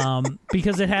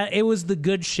 Because it was the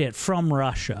good shit from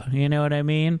Russia. You know what I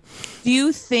mean? Do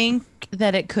you think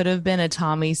that it could have been a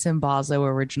Tommy Simbazo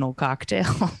original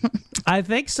cocktail? I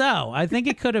think so. I think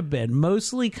it could have been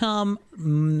mostly cum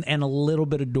and a little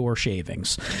bit of door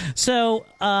shavings. So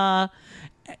as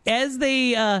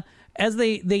they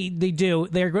do,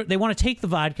 they want to take the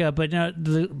vodka, but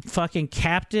the fucking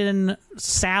Captain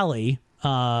Sally,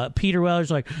 Peter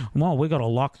Weller's like, well, we got to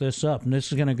lock this up, and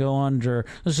this is going to go under.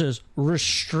 This is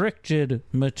restricted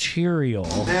material.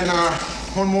 And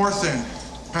one more thing.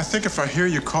 I think if I hear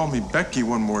you call me Becky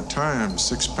one more time,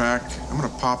 Six Pack, I'm going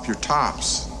to pop your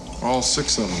tops. All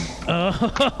 6 of them.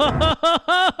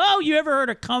 Oh, you ever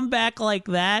heard a comeback like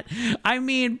that? I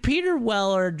mean, Peter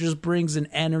Weller just brings an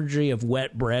energy of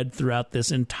wet bread throughout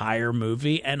this entire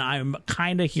movie, and I'm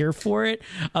kind of here for it.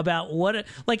 About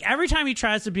every time he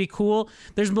tries to be cool,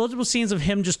 there's multiple scenes of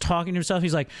him just talking to himself.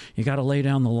 He's like, you got to lay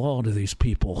down the law to these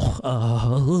people.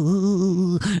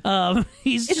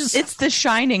 It's The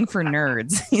Shining for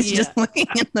nerds. He's just looking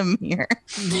in the mirror.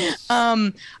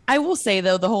 I will say,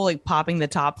 though, the whole popping the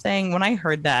top thing, when I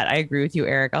heard that, I agree with you,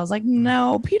 Eric. I was like,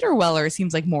 no, Peter Weller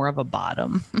seems like more of a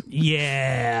bottom.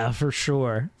 Yeah, for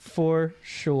sure.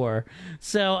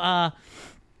 So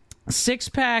Six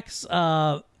Packs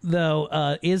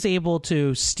though is able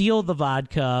to steal the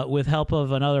vodka with help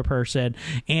of another person,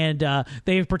 and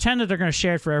they've pretended they're going to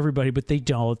share it for everybody, but they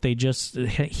don't. They just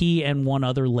he and one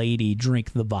other lady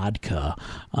drink the vodka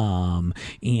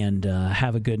and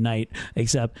have a good night,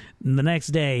 except the next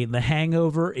day the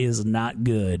hangover is not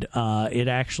good. It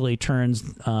actually turns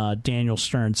Daniel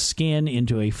Stern's skin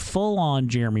into a full-on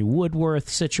Jeremy Woodworth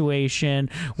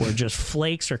situation where just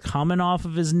flakes are coming off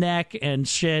of his neck and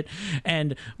shit.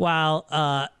 And while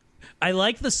I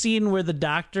like the scene where the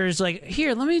doctor's like,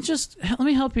 here, let me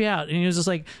help you out. And he was just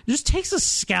like, just takes a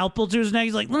scalpel to his neck.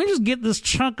 He's like, let me just get this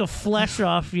chunk of flesh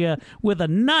off you with a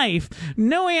knife.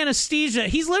 No anesthesia.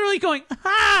 He's literally going,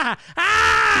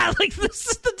 like this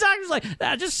is the doctor's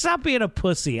like, just stop being a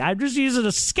pussy. I'm just using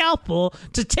a scalpel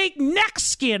to take neck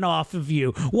skin off of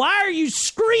you. Why are you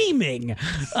screaming?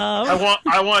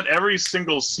 I want every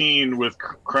single scene with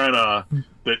Krenna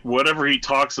that whatever he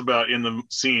talks about in the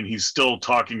scene, he's still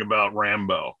talking about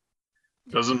Rambo.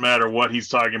 Doesn't matter what he's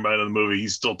talking about in the movie,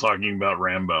 he's still talking about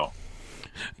Rambo.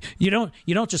 You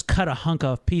don't just cut a hunk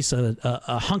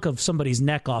of somebody's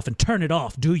neck off and turn it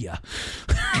off, do you?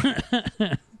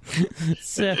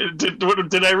 So,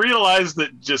 did I realize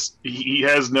that just he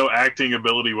has no acting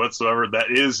ability whatsoever? That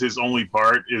is his only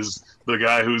part, is the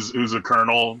guy who's a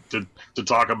colonel to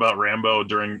talk about Rambo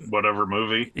during whatever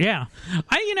movie. Yeah,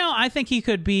 I think he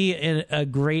could be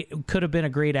could have been a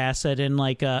great asset in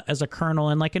like as a colonel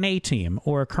in like an A-Team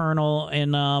or a colonel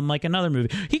in like another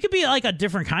movie. He could be like a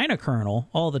different kind of colonel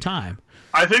all the time.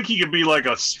 I think he could be like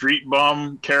a street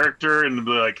bum character and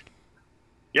be like,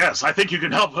 yes, I think you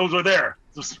can help over there.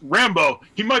 Rambo,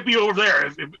 he might be over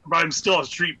there, but I'm still a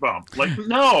street bum. Like,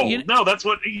 no, that's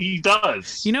what he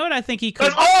does. You know what I think he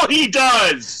could? That's all he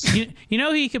does. You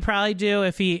know, he could probably do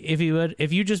if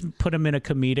you just put him in a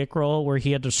comedic role where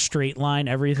he had to straight line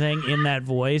everything in that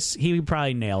voice. He would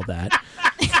probably nail that.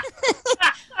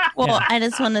 Well, yeah. I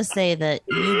just want to say that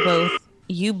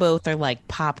you both are like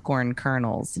popcorn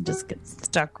kernels. It just gets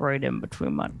stuck right in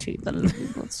between my teeth. I love you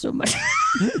both so much.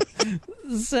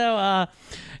 So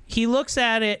he looks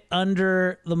at it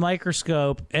under the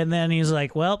microscope, and then he's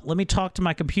like, well, let me talk to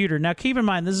my computer. Now, keep in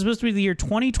mind, this is supposed to be the year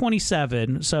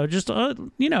 2027, so just,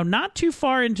 not too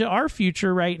far into our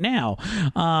future right now.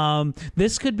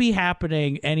 This could be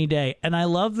happening any day, and I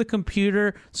love the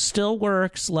computer still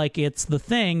works like it's the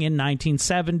thing in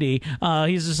 1970.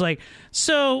 He's just like,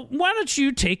 so why don't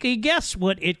you take a guess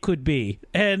what it could be?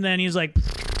 And then he's like,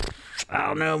 I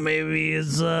don't know, maybe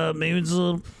it's a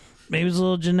little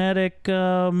genetic,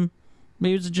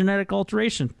 maybe it's a genetic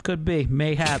alteration. Could be,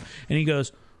 may have. And he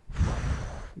goes,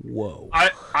 whoa. I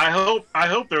hope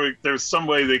there's some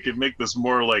way they could make this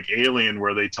more like Alien,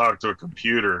 where they talk to a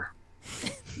computer.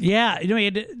 Yeah,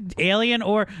 Alien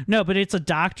or no, but it's a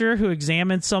doctor who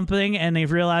examines something and he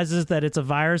realizes that it's a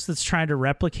virus that's trying to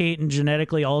replicate and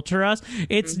genetically alter us.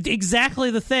 It's exactly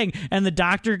the thing. And the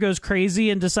doctor goes crazy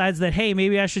and decides that, hey,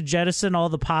 maybe I should jettison all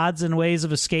the pods and ways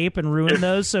of escape and ruin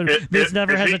those so this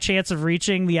never has a chance of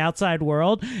reaching the outside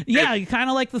world. Yeah, you kind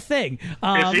of like the thing.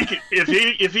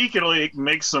 If he could like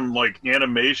make some like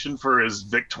animation for his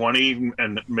VIC-20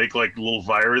 and make like little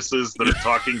viruses that are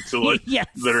talking to like yes.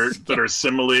 that are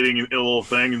simulating a little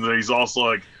thing, and he's also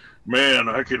like, man,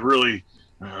 I could really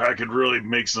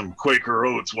make some Quaker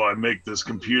Oats while I make this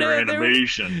computer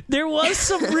animation. There was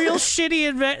some real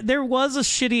shitty. There was a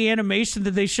shitty animation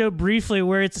that they showed briefly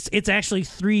where it's actually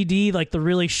 3D, like the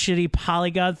really shitty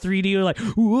polygon 3D. You're like,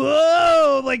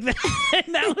 whoa, like that.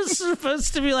 And that was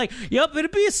supposed to be like, yep,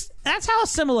 that's how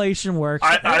assimilation works.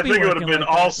 I think it would have been like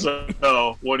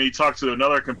also when he talked to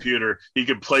another computer, he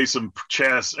could play some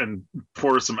chess and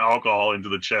pour some alcohol into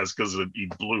the chess because he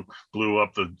blew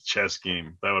up the chess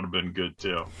game. That would have been good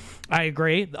too. I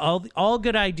agree. All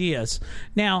good ideas.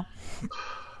 Now,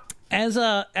 as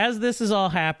this is all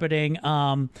happening,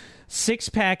 Six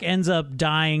Pack ends up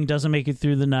dying, doesn't make it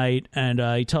through the night, and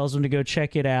he tells him to go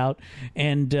check it out.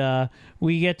 And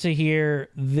we get to hear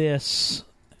this.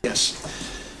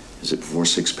 Yes. Is it before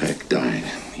Six Pack died?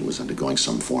 He was undergoing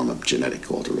some form of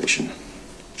genetic alteration.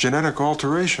 Genetic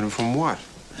alteration from what?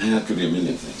 That could be a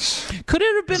million things. Could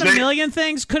it have been a million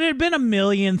things? Could it have been a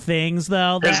million things,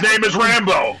 though? His name is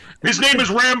Rambo. His name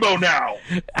is Rambo now.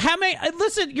 How many?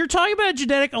 Listen, you're talking about a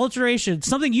genetic alteration,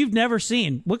 something you've never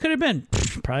seen. What could it have been?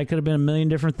 Probably could have been a million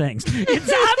different things.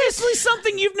 It's obviously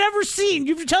something you've never seen.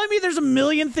 You're telling me there's a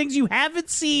million things you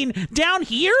haven't seen down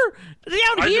here?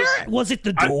 Was it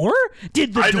the door?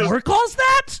 Did the door cause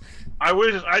that?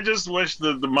 I just wish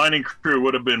the mining crew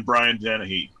would have been Brian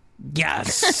Dennehy.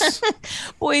 Yes.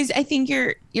 Boys, I think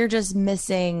you're just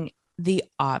missing the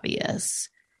obvious.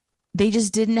 They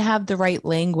just didn't have the right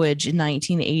language in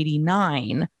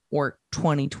 1989 or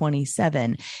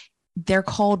 2027. They're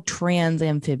called trans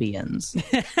amphibians.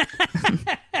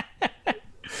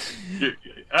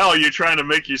 You're trying to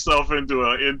make yourself into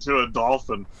a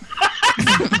dolphin.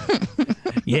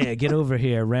 Yeah, get over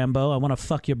here, Rambo. I want to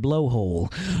fuck your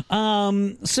blowhole. I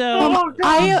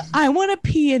want to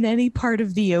pee in any part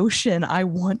of the ocean I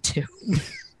want to.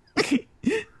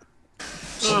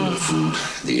 Some of the food,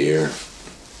 the air.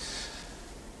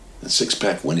 The Six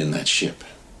Pack went in that ship.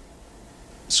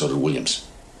 So did Williams.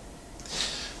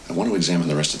 I want to examine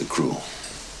the rest of the crew.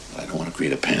 I don't want to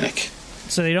create a panic.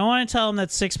 So they don't want to tell him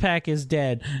that Six Pack is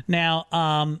dead.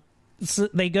 Now, so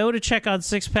they go to check on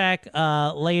Six Pack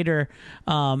later.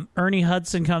 Ernie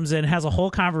Hudson comes in, has a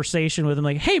whole conversation with him,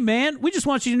 like, "Hey, man, we just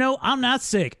want you to know I'm not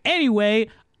sick. Anyway,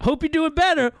 hope you're doing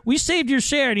better. We saved your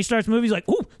share." And he starts moving. He's like,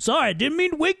 "Ooh, sorry, I didn't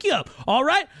mean to wake you up. All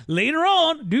right, later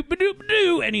on,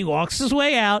 doop-a-doop-a-doo." And he walks his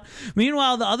way out.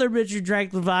 Meanwhile, the other bitch who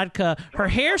drank the vodka, her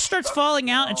hair starts falling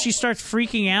out and she starts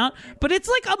freaking out. But it's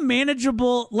like a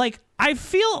manageable, like, I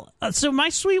feel so my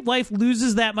sweet wife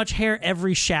loses that much hair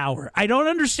every shower. I don't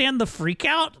understand the freak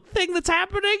out thing that's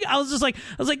happening. I was like,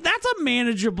 that's a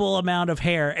manageable amount of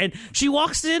hair. And she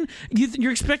walks in,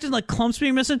 you're expecting like clumps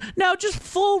being missing. No, just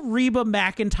full Reba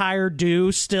McEntire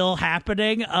do still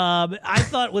happening. I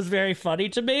thought it was very funny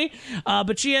to me.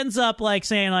 But she ends up like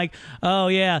saying like, "Oh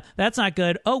yeah, that's not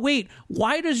good. Oh wait,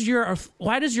 why does your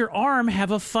arm have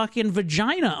a fucking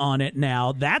vagina on it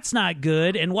now? That's not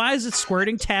good. And why is it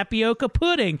squirting tapioca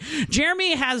pudding?"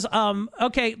 Jeremy has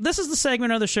okay, this is the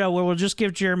segment of the show where we'll just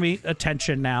give Jeremy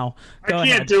attention now. Go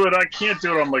ahead. I can't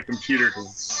do it on my computer because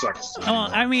it sucks. Well,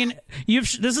 I mean,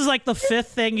 this is like the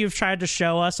fifth thing you've tried to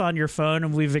show us on your phone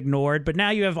and we've ignored, but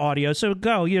now you have audio, so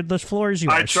go. The floor is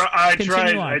yours.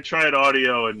 I tried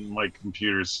audio and my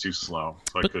computer's too slow,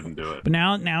 so I couldn't do it. But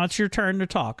now it's your turn to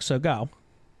talk, so go.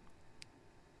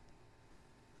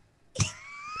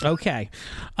 Okay.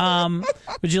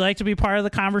 Would you like to be part of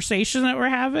the conversation that we're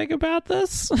having about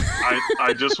this?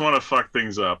 I just want to fuck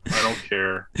things up. I don't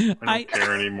care. I don't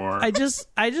care anymore. I just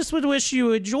would wish you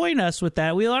would join us with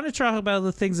that. We want to talk about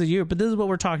the things that you, but this is what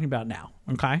we're talking about now.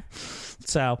 Okay.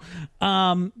 So,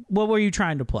 what were you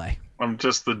trying to play? I'm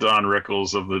just the Don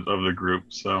Rickles of the group.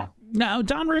 So no,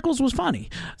 Don Rickles was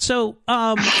funny. So,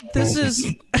 this is.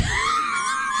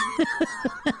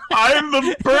 I'm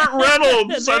the Burt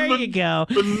Reynolds. You go.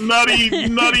 The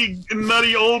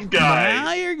nutty old guy.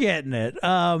 Now you're getting it.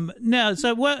 No.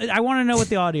 So what? I want to know what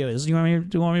the audio is. Do you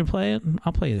want me to play it?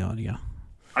 I'll play the audio.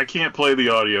 I can't play the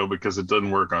audio because it doesn't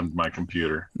work on my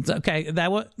computer. It's okay.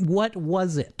 What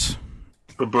was it?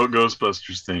 The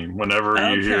Ghostbusters theme.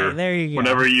 Whenever you hear, there you go.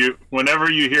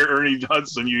 Whenever you hear Ernie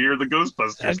Hudson, you hear the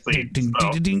Ghostbusters theme. So.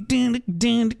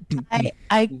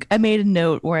 I made a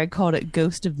note where I called it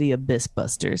 "Ghost of the Abyss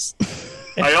Busters."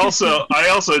 I also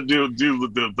do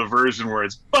the version where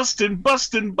it's bustin',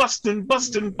 bustin', bustin',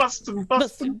 bustin', bustin',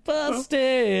 bustin',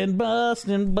 bustin',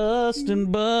 bustin',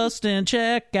 bustin', bustin'.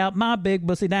 Check out my big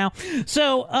pussy now.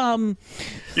 So,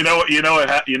 you know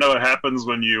what happens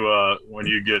when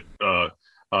you get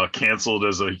canceled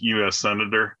as a U.S.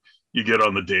 senator? You get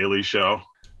on the Daily Show.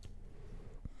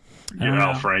 You get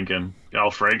Al Franken.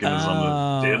 Al Franken is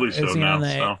on the Daily Show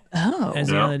now. Is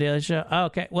he on the Daily Show? Oh,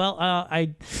 okay. Well,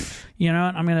 you know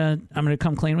what? I'm gonna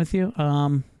come clean with you.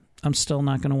 I'm still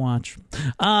not gonna watch.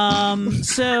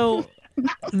 So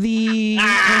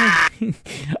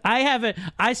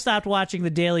I stopped watching the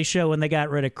Daily Show when they got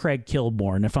rid of Craig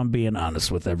Kilborn. If I'm being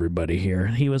honest with everybody here,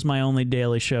 he was my only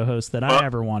Daily Show host that I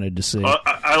ever wanted to see.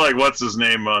 I like what's his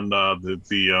name on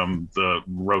the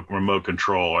remote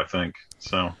control. I think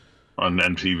so. On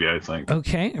MTV, I think.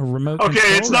 Okay, remote. Okay,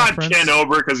 control it's not reference. Ken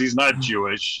Oberg because he's not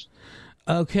Jewish.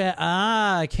 Okay,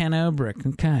 Ken Oberg.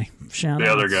 Okay, the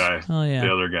other guy. Oh yeah,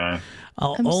 the other guy.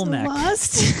 I'm Olmec. so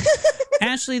lost.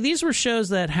 Ashley, these were shows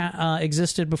that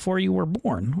existed before you were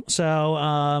born. So,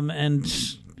 and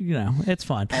you know, it's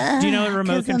fun. Do you know what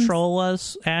remote control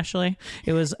was, Ashley?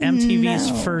 It was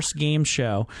MTV's first game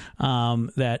show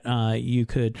that you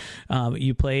could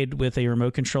you played with a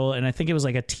remote control, and I think it was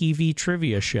like a TV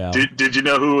trivia show. Did you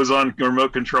know who was on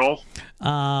remote control?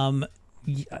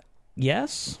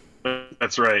 Yes.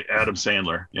 That's right, Adam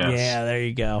Sandler. Yes. Yeah, there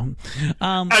you go.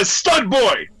 As Stud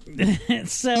Boy.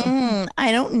 So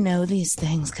I don't know these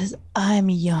things because I'm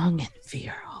young and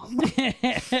virile.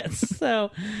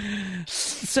 So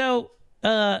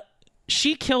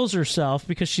she kills herself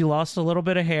because she lost a little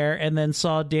bit of hair and then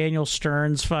saw Daniel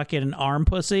Stern's fucking arm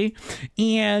pussy.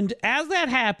 And as that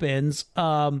happens,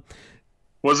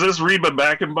 was this Reba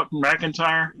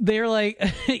McEntire? They're like,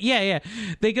 yeah.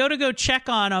 They go check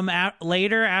on them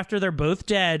later after they're both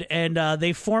dead, and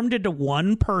they formed into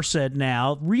one person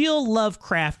now. Real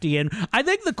Lovecraftian. I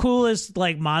think the coolest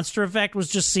like monster effect was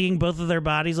just seeing both of their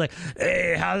bodies like,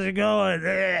 "Hey, how's it going?"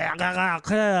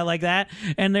 Like that,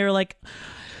 and they're like,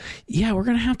 yeah, we're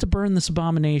going to have to burn this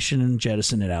abomination and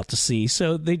jettison it out to sea.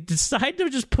 So they decide to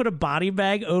just put a body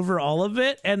bag over all of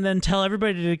it and then tell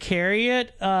everybody to carry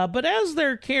it. But as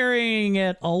they're carrying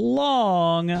it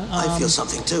along... I feel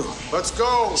something, too. Let's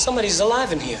go. Somebody's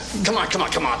alive in here. Come on.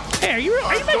 Hey, are you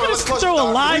making us throw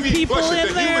alive people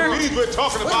in there? We're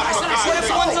talking about What if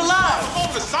one's alive?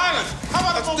 Moment of silence. How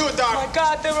about let's do it, Doc? Oh, my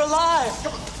God, they're alive.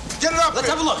 Get it up. Let's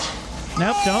have a look.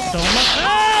 Nope, don't look.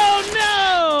 Oh,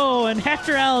 no! And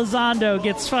Hector Elizondo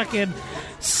gets fucking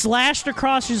slashed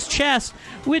across his chest,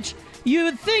 which you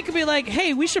would think would be like,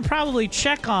 hey, we should probably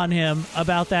check on him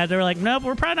about that. They're like, nope,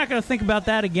 we're probably not going to think about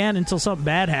that again until something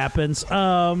bad happens.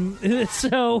 So...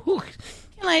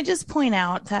 Can I just point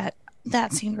out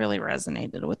that scene really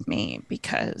resonated with me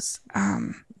because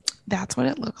that's what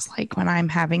it looks like when I'm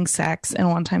having sex. And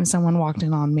one time someone walked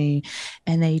in on me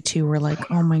and they too were like,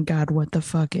 oh my God, what the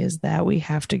fuck is that? We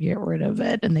have to get rid of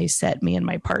it. And they set me and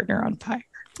my partner on fire.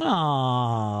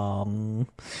 Oh,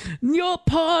 your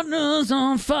partner's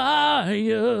on fire.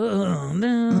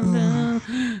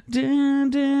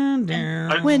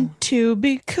 When two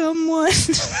become one.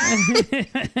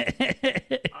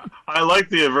 I like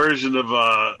the version of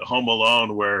Home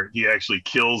Alone where he actually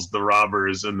kills the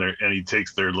robbers and he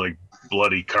takes their like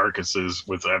bloody carcasses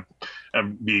with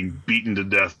being beaten to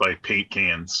death by paint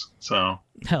cans. So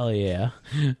hell yeah.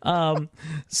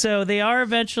 So they are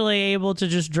eventually able to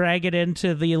just drag it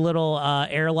into the little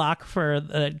airlock for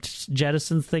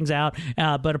jettisons things out,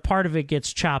 but a part of it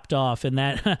gets chopped off, and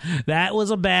that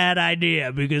was a bad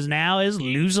idea because now it's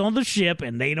loose on the ship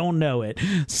and they don't know it.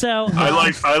 So I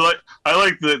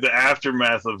like the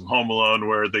aftermath of Home Alone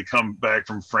where they come back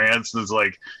from France and it's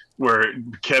like where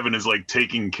Kevin is like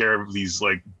taking care of these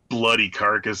like bloody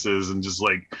carcasses and just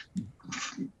like,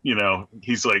 you know,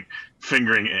 he's like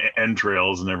fingering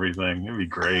entrails and everything. It'd be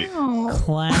great. Oh.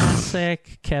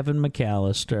 Classic Kevin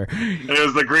McAllister. It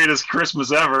was the greatest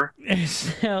Christmas ever.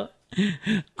 So,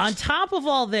 on top of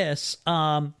all this,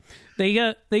 they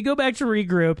go back to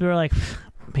regroup. They're like,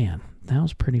 man, that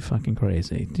was pretty fucking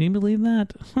crazy. Do you believe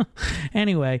that?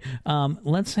 Anyway,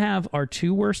 let's have our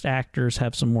two worst actors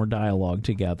have some more dialogue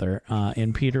together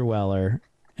in Peter Weller,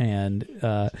 and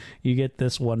you get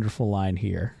this wonderful line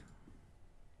here.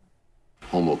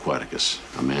 Homo aquaticus,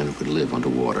 a man who could live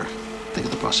underwater. Think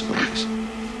of the possibilities.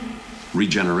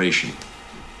 Regeneration.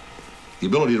 The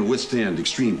ability to withstand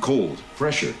extreme cold,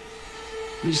 pressure.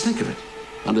 Just think of it.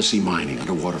 Undersea mining,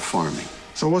 underwater farming.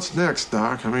 So what's next,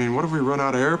 Doc? I mean, what if we run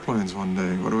out of airplanes one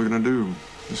day? What are we going to do?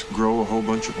 Just grow a whole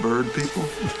bunch of bird people?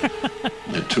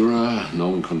 Natura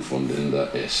non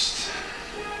confundenda est.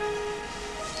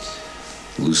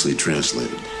 Loosely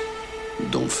translated,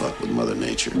 don't fuck with Mother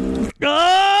Nature.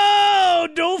 Oh,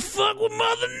 don't fuck with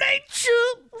Mother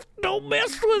Nature. Don't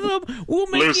mess with them. We'll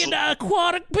make you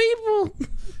aquatic people.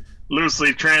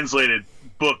 Loosely translated,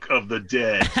 Book of the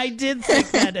Dead. I did think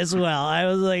that as well. I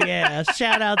was like, yeah,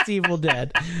 shout out to Evil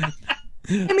Dead.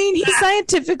 I mean, he's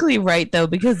scientifically right, though,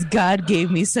 because God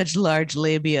gave me such large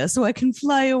labia so I can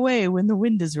fly away when the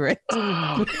wind is right.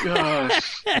 Oh,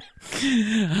 gosh.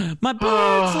 My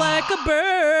bird's like a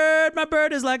bird. My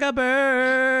bird is like a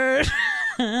bird.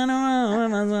 I don't know where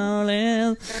my soul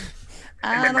is.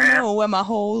 I don't know where my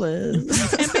hole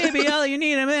is. And baby, all you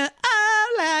need is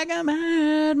I'm like a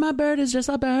bird. My bird is just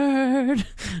a bird.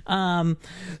 And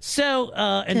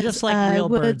just like real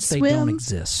birds, they don't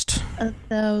exist.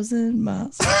 1,000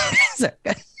 miles.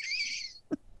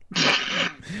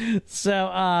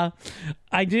 So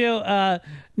I do.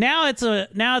 Now it's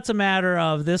a matter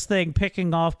of this thing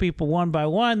picking off people one by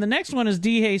one. The next one is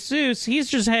DeJesus. He's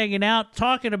just hanging out,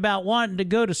 talking about wanting to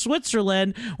go to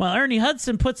Switzerland, while Ernie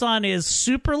Hudson puts on his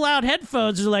super loud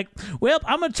headphones. He's like, "Well,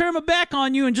 I'm gonna turn my back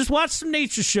on you and just watch some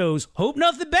nature shows. Hope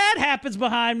nothing bad happens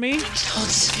behind me."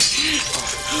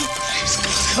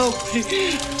 Help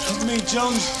me,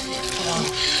 Jones.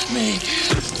 Me.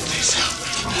 Please help me.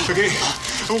 Okay,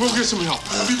 I'm gonna go get some help.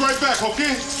 I'll be right back,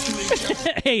 okay?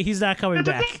 Hey, he's not coming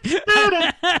back.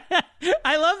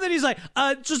 I love that he's like,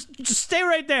 just stay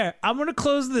right there. I'm gonna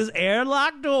close this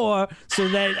airlock door so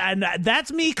that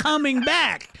that's me coming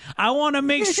back. I want to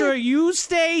make sure you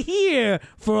stay here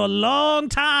for a long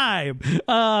time.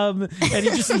 And he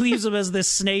just leaves him as this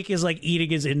snake is like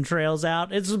eating his entrails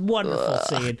out. It's a wonderful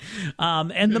scene.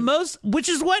 And the most, which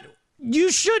is what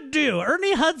you should do.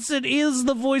 Ernie Hudson is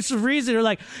the voice of reason. They're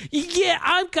like, yeah,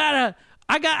 I got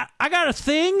a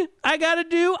thing I gotta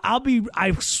do.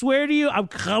 I swear to you, I'm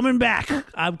coming back.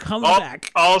 I'm coming back.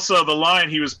 Also, the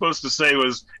line he was supposed to say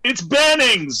was, "It's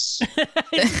Bennings."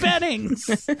 It's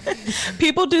Bennings.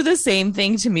 People do the same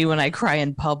thing to me when I cry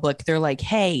in public. They're like,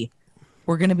 "Hey,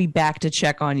 we're going to be back to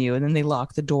check on you. And then they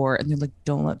lock the door and they're like,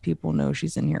 don't let people know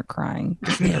she's in here crying.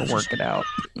 Just need to work it out.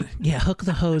 Yeah, hook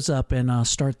the hose up and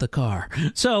start the car.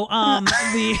 So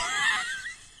the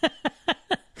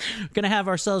gonna have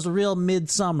ourselves a real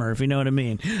midsummer, if you know what I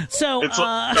mean. So it's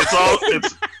also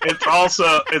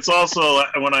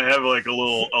when I have like a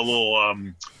little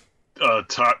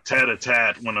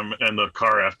tat-a-tat when I'm in the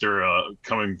car after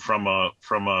coming from a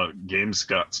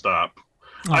GameStop.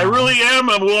 I really am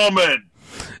a woman.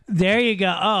 There you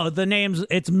go. Oh, the name's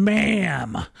it's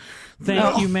ma'am.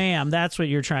 Thank you, ma'am. That's what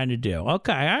you're trying to do.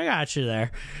 Okay, I got you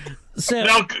there. So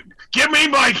now give me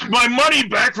my money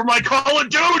back for my Call of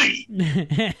Duty.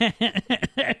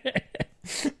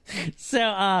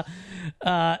 So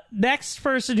next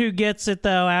person who gets it,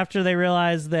 though, after they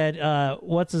realize that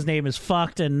what's his name is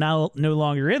fucked and no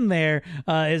longer in there,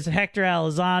 is Hector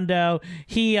Elizondo.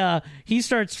 He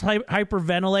starts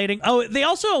hyperventilating. Oh, they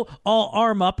also all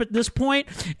arm up at this point,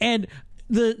 and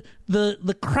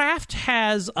the craft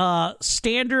has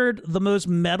standard, the most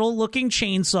metal looking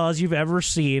chainsaws you've ever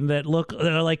seen that look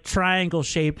like triangle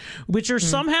shaped, which are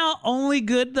somehow only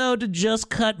good though to just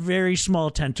cut very small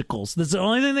tentacles. That's the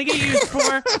only thing they get used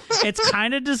for. It's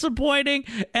kind of disappointing.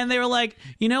 And they were like,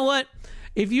 you know what?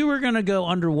 If you were going to go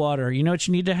underwater, you know what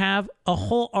you need to have? A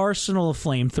whole arsenal of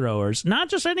flamethrowers. Not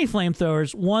just any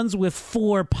flamethrowers, ones with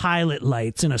 4 pilot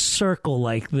lights in a circle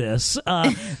like this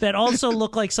that also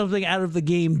look like something out of the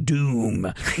game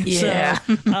Doom. Yeah.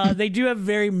 So they do have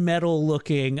very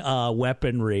metal-looking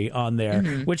weaponry on there,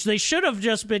 which they should have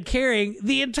just been carrying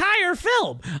the entire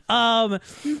film.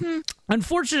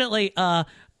 Unfortunately,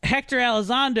 Hector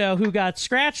Elizondo, who got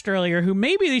scratched earlier, who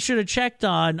maybe they should have checked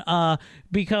on,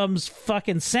 becomes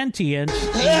fucking sentient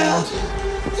and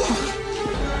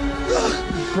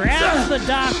grabs the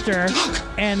doctor,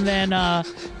 and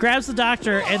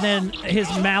then his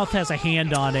mouth has a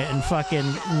hand on it and fucking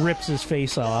rips his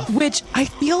face off. Which I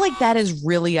feel like that is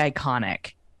really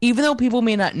iconic. Even though people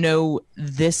may not know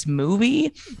this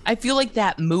movie, I feel like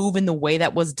that move and the way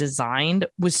that was designed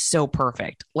was so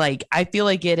perfect. Like, I feel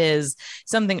like it is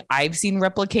something I've seen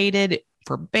replicated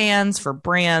for bands, for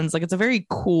brands. Like, it's a very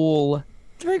cool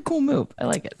move. I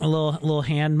like it. A little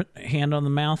hand on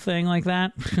the mouth thing like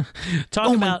that.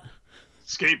 Talk about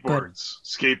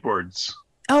skateboards.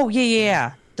 Oh,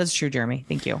 yeah. That's true, Jeremy.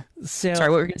 Thank you. So, sorry,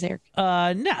 what were you going to say, Eric?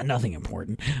 No, nothing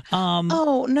important.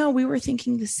 Oh, no, we were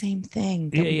thinking the same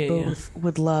thing. That we both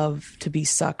would love to be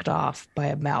sucked off by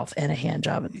a mouth and a hand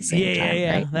job at the same time.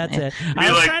 Yeah, right? That's it.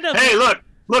 I was trying to... Hey, look,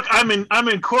 I'm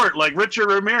in court like Richard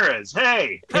Ramirez.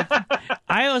 Hey.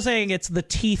 I was saying it's the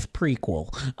teeth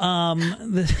prequel.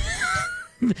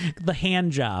 The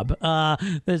hand job.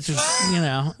 That's just,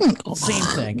 same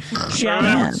thing.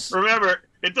 Remember,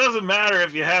 it doesn't matter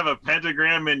if you have a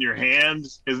pentagram in your hand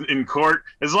in court,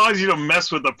 as long as you don't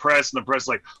mess with the press, and the press is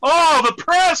like, oh, the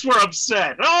press were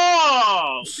upset.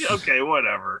 Oh, okay,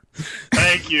 whatever.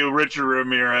 Thank you, Richard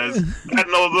Ramirez. I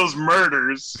know those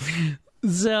murders.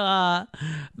 So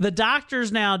the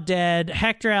doctor's now dead.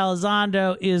 Hector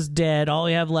Elizondo is dead. All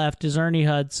we have left is Ernie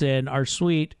Hudson, our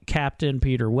sweet Captain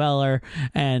Peter Weller,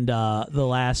 and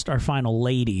our final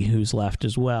lady who's left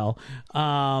as well.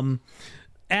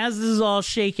 As this is all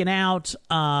shaken out,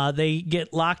 they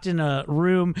get locked in a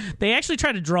room. They actually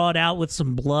try to draw it out with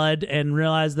some blood and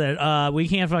realize that we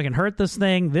can't fucking hurt this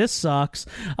thing. This sucks.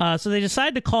 So they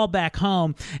decide to call back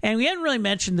home. And we hadn't really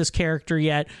mentioned this character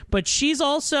yet, but she's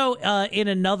also in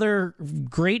another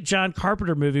great John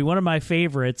Carpenter movie, one of my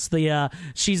favorites.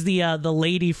 She's the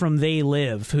lady from They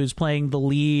Live, who's playing the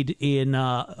lead in,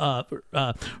 or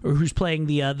who's playing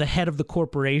the head of the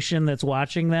corporation that's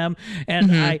watching them.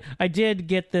 And I did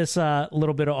get this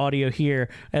little bit of audio here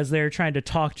as they're trying to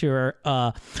talk to her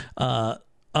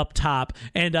up top,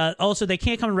 and also they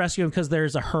can't come and rescue him because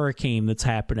there's a hurricane that's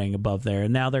happening above there,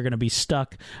 and now they're going to be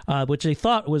stuck, which they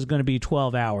thought was going to be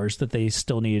 12 hours that they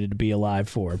still needed to be alive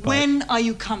for. But when are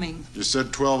you coming? You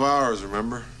said 12 hours,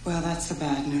 remember? Well, that's the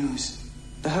bad news.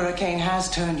 The hurricane has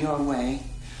turned your way.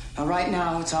 Now, right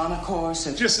now, it's on a course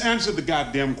of... Just answer the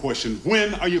goddamn question.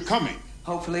 When are you coming?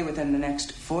 Hopefully within the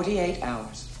next 48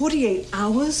 hours. 48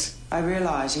 hours? I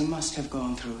realize you must have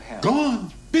gone through hell.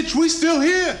 Gone? Bitch, we still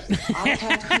here. I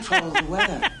can't control the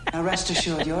weather. Now rest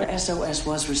assured, your SOS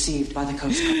was received by the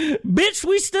Coast Guard. Bitch,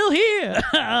 we still here.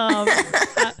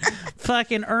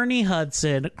 Fucking Ernie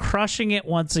Hudson crushing it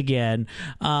once again.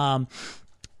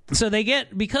 So they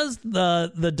get, because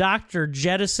the doctor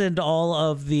jettisoned all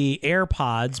of the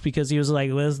AirPods because he was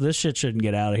like, well, this shit shouldn't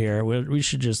get out of here. We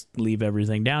should just leave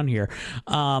everything down here.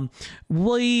 They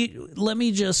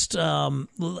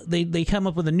come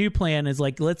up with a new plan. It's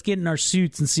like, let's get in our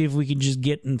suits and see if we can just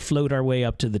get and float our way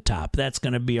up to the top. That's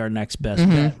going to be our next best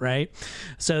bet, right?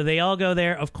 So they all go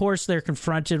there. Of course, they're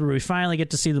confronted where we finally get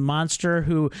to see the monster,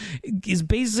 who is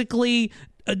basically...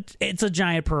 it's a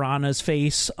giant piranha's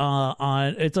face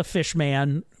it's a fish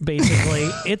man, basically.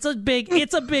 It's a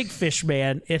big fish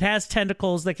man. It has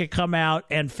tentacles that can come out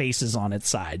and faces on its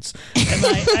sides. And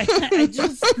I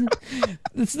just,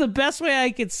 it's the best way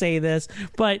I could say this,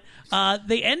 but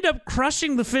they end up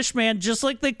crushing the fish man just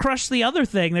like they crushed the other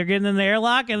thing. They're getting in the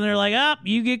airlock and they're like,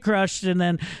 you get crushed, and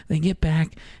then they get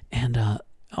back and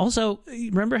also,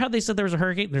 remember how they said there was a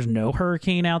hurricane? There's no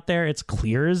hurricane out there. It's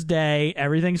clear as day.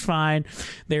 Everything's fine.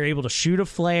 They're able to shoot a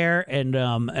flare and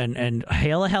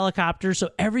hail a helicopter,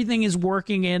 so everything is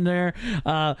working in there.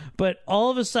 But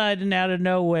all of a sudden, out of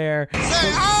nowhere,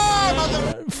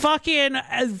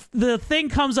 the thing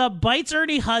comes up, bites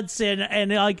Ernie Hudson,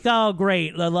 and like, oh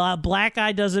great, the black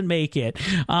guy doesn't make it.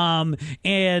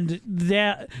 And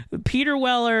that Peter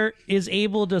Weller is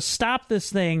able to stop this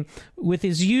thing with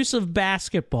his use of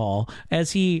basketball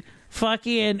as he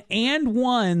fucking and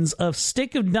ones a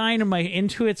stick of dynamite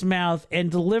into its mouth and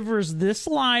delivers this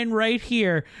line right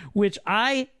here, which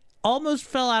I almost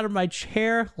fell out of my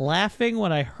chair laughing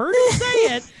when I heard him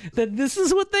say it, that this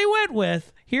is what they went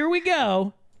with. Here we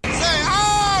go. Say,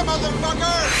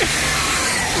 motherfucker!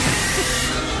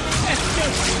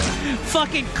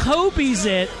 Fucking Kobe's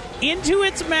it into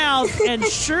its mouth, and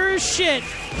sure as shit,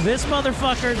 this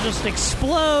motherfucker just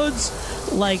explodes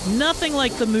like nothing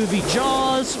like the movie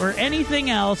Jaws or anything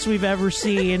else we've ever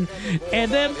seen. And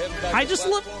then I just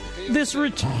love this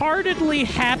retardedly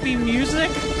happy music.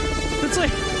 It's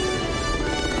like,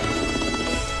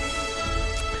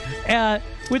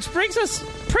 which brings us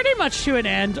pretty much to an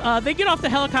end. They get off the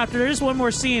helicopter. There's one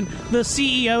more scene. The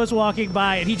CEO is walking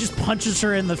by, and he just punches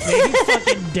her in the face.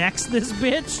 Fucking decks this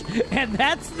bitch. And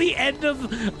that's the end of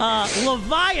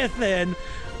Leviathan,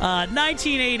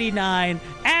 1989.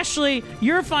 Ashley,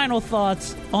 your final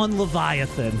thoughts on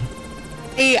Leviathan.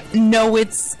 I know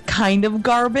it's kind of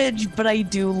garbage, but I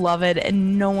do love it,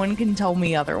 and no one can tell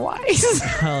me otherwise.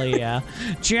 Hell yeah.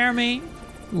 Jeremy,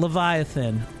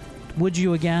 Leviathan, would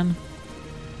you again?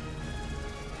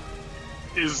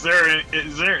 Is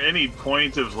there any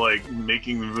point of like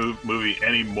making the movie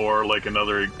any more like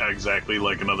exactly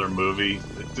like another movie?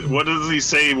 What does he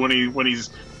say when he's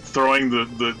throwing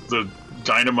the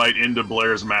dynamite into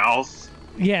Blair's mouth?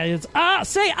 Yeah, it's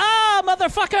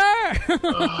motherfucker.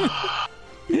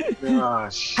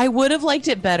 Gosh. I would have liked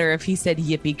it better if he said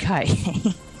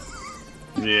yippee-ki-yay.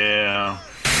 Yeah.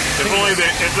 If only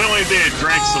they had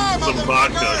drank some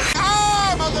vodka.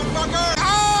 Motherfucker!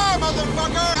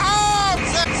 Motherfucker!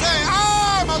 Say,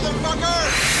 motherfucker!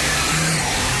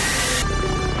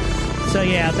 So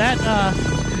yeah, that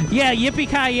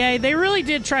yippee-ki-yay. They really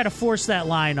did try to force that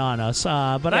line on us.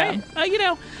 But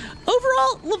yeah.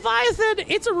 Overall, Leviathan,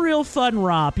 it's a real fun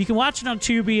romp. You can watch it on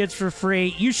Tubi. It's for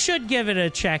free. You should give it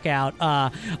a check out.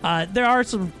 There are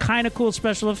some kind of cool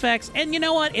special effects. And you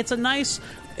know what? It's a nice...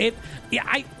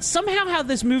 I somehow how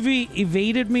this movie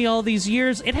evaded me all these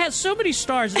years. It has so many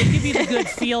stars. They give you the good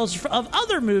feels of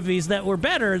other movies that were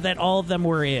better that all of them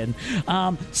were in.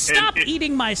 Stop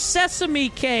eating my sesame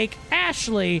cake.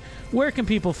 Ashley, where can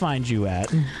people find you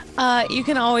at? You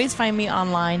can always find me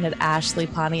online at Ashley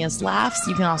Pontius Laughs.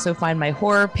 You can also find my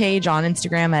horror page on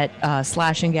Instagram at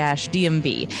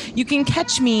 /DMV. You can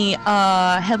catch me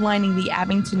headlining the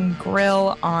Abington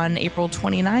Grill on April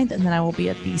 29th, and then I will be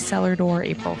at the Cellar Door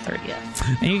April 30th.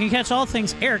 And you can catch all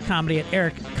things Erik Comedy at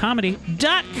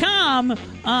ericcomedy.com.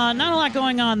 Not a lot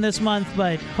going on this month,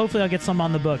 but hopefully I'll get some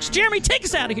on the books. Jeremy, take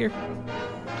us out of here.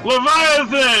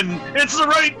 Leviathan! It's the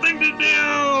right thing to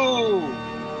do!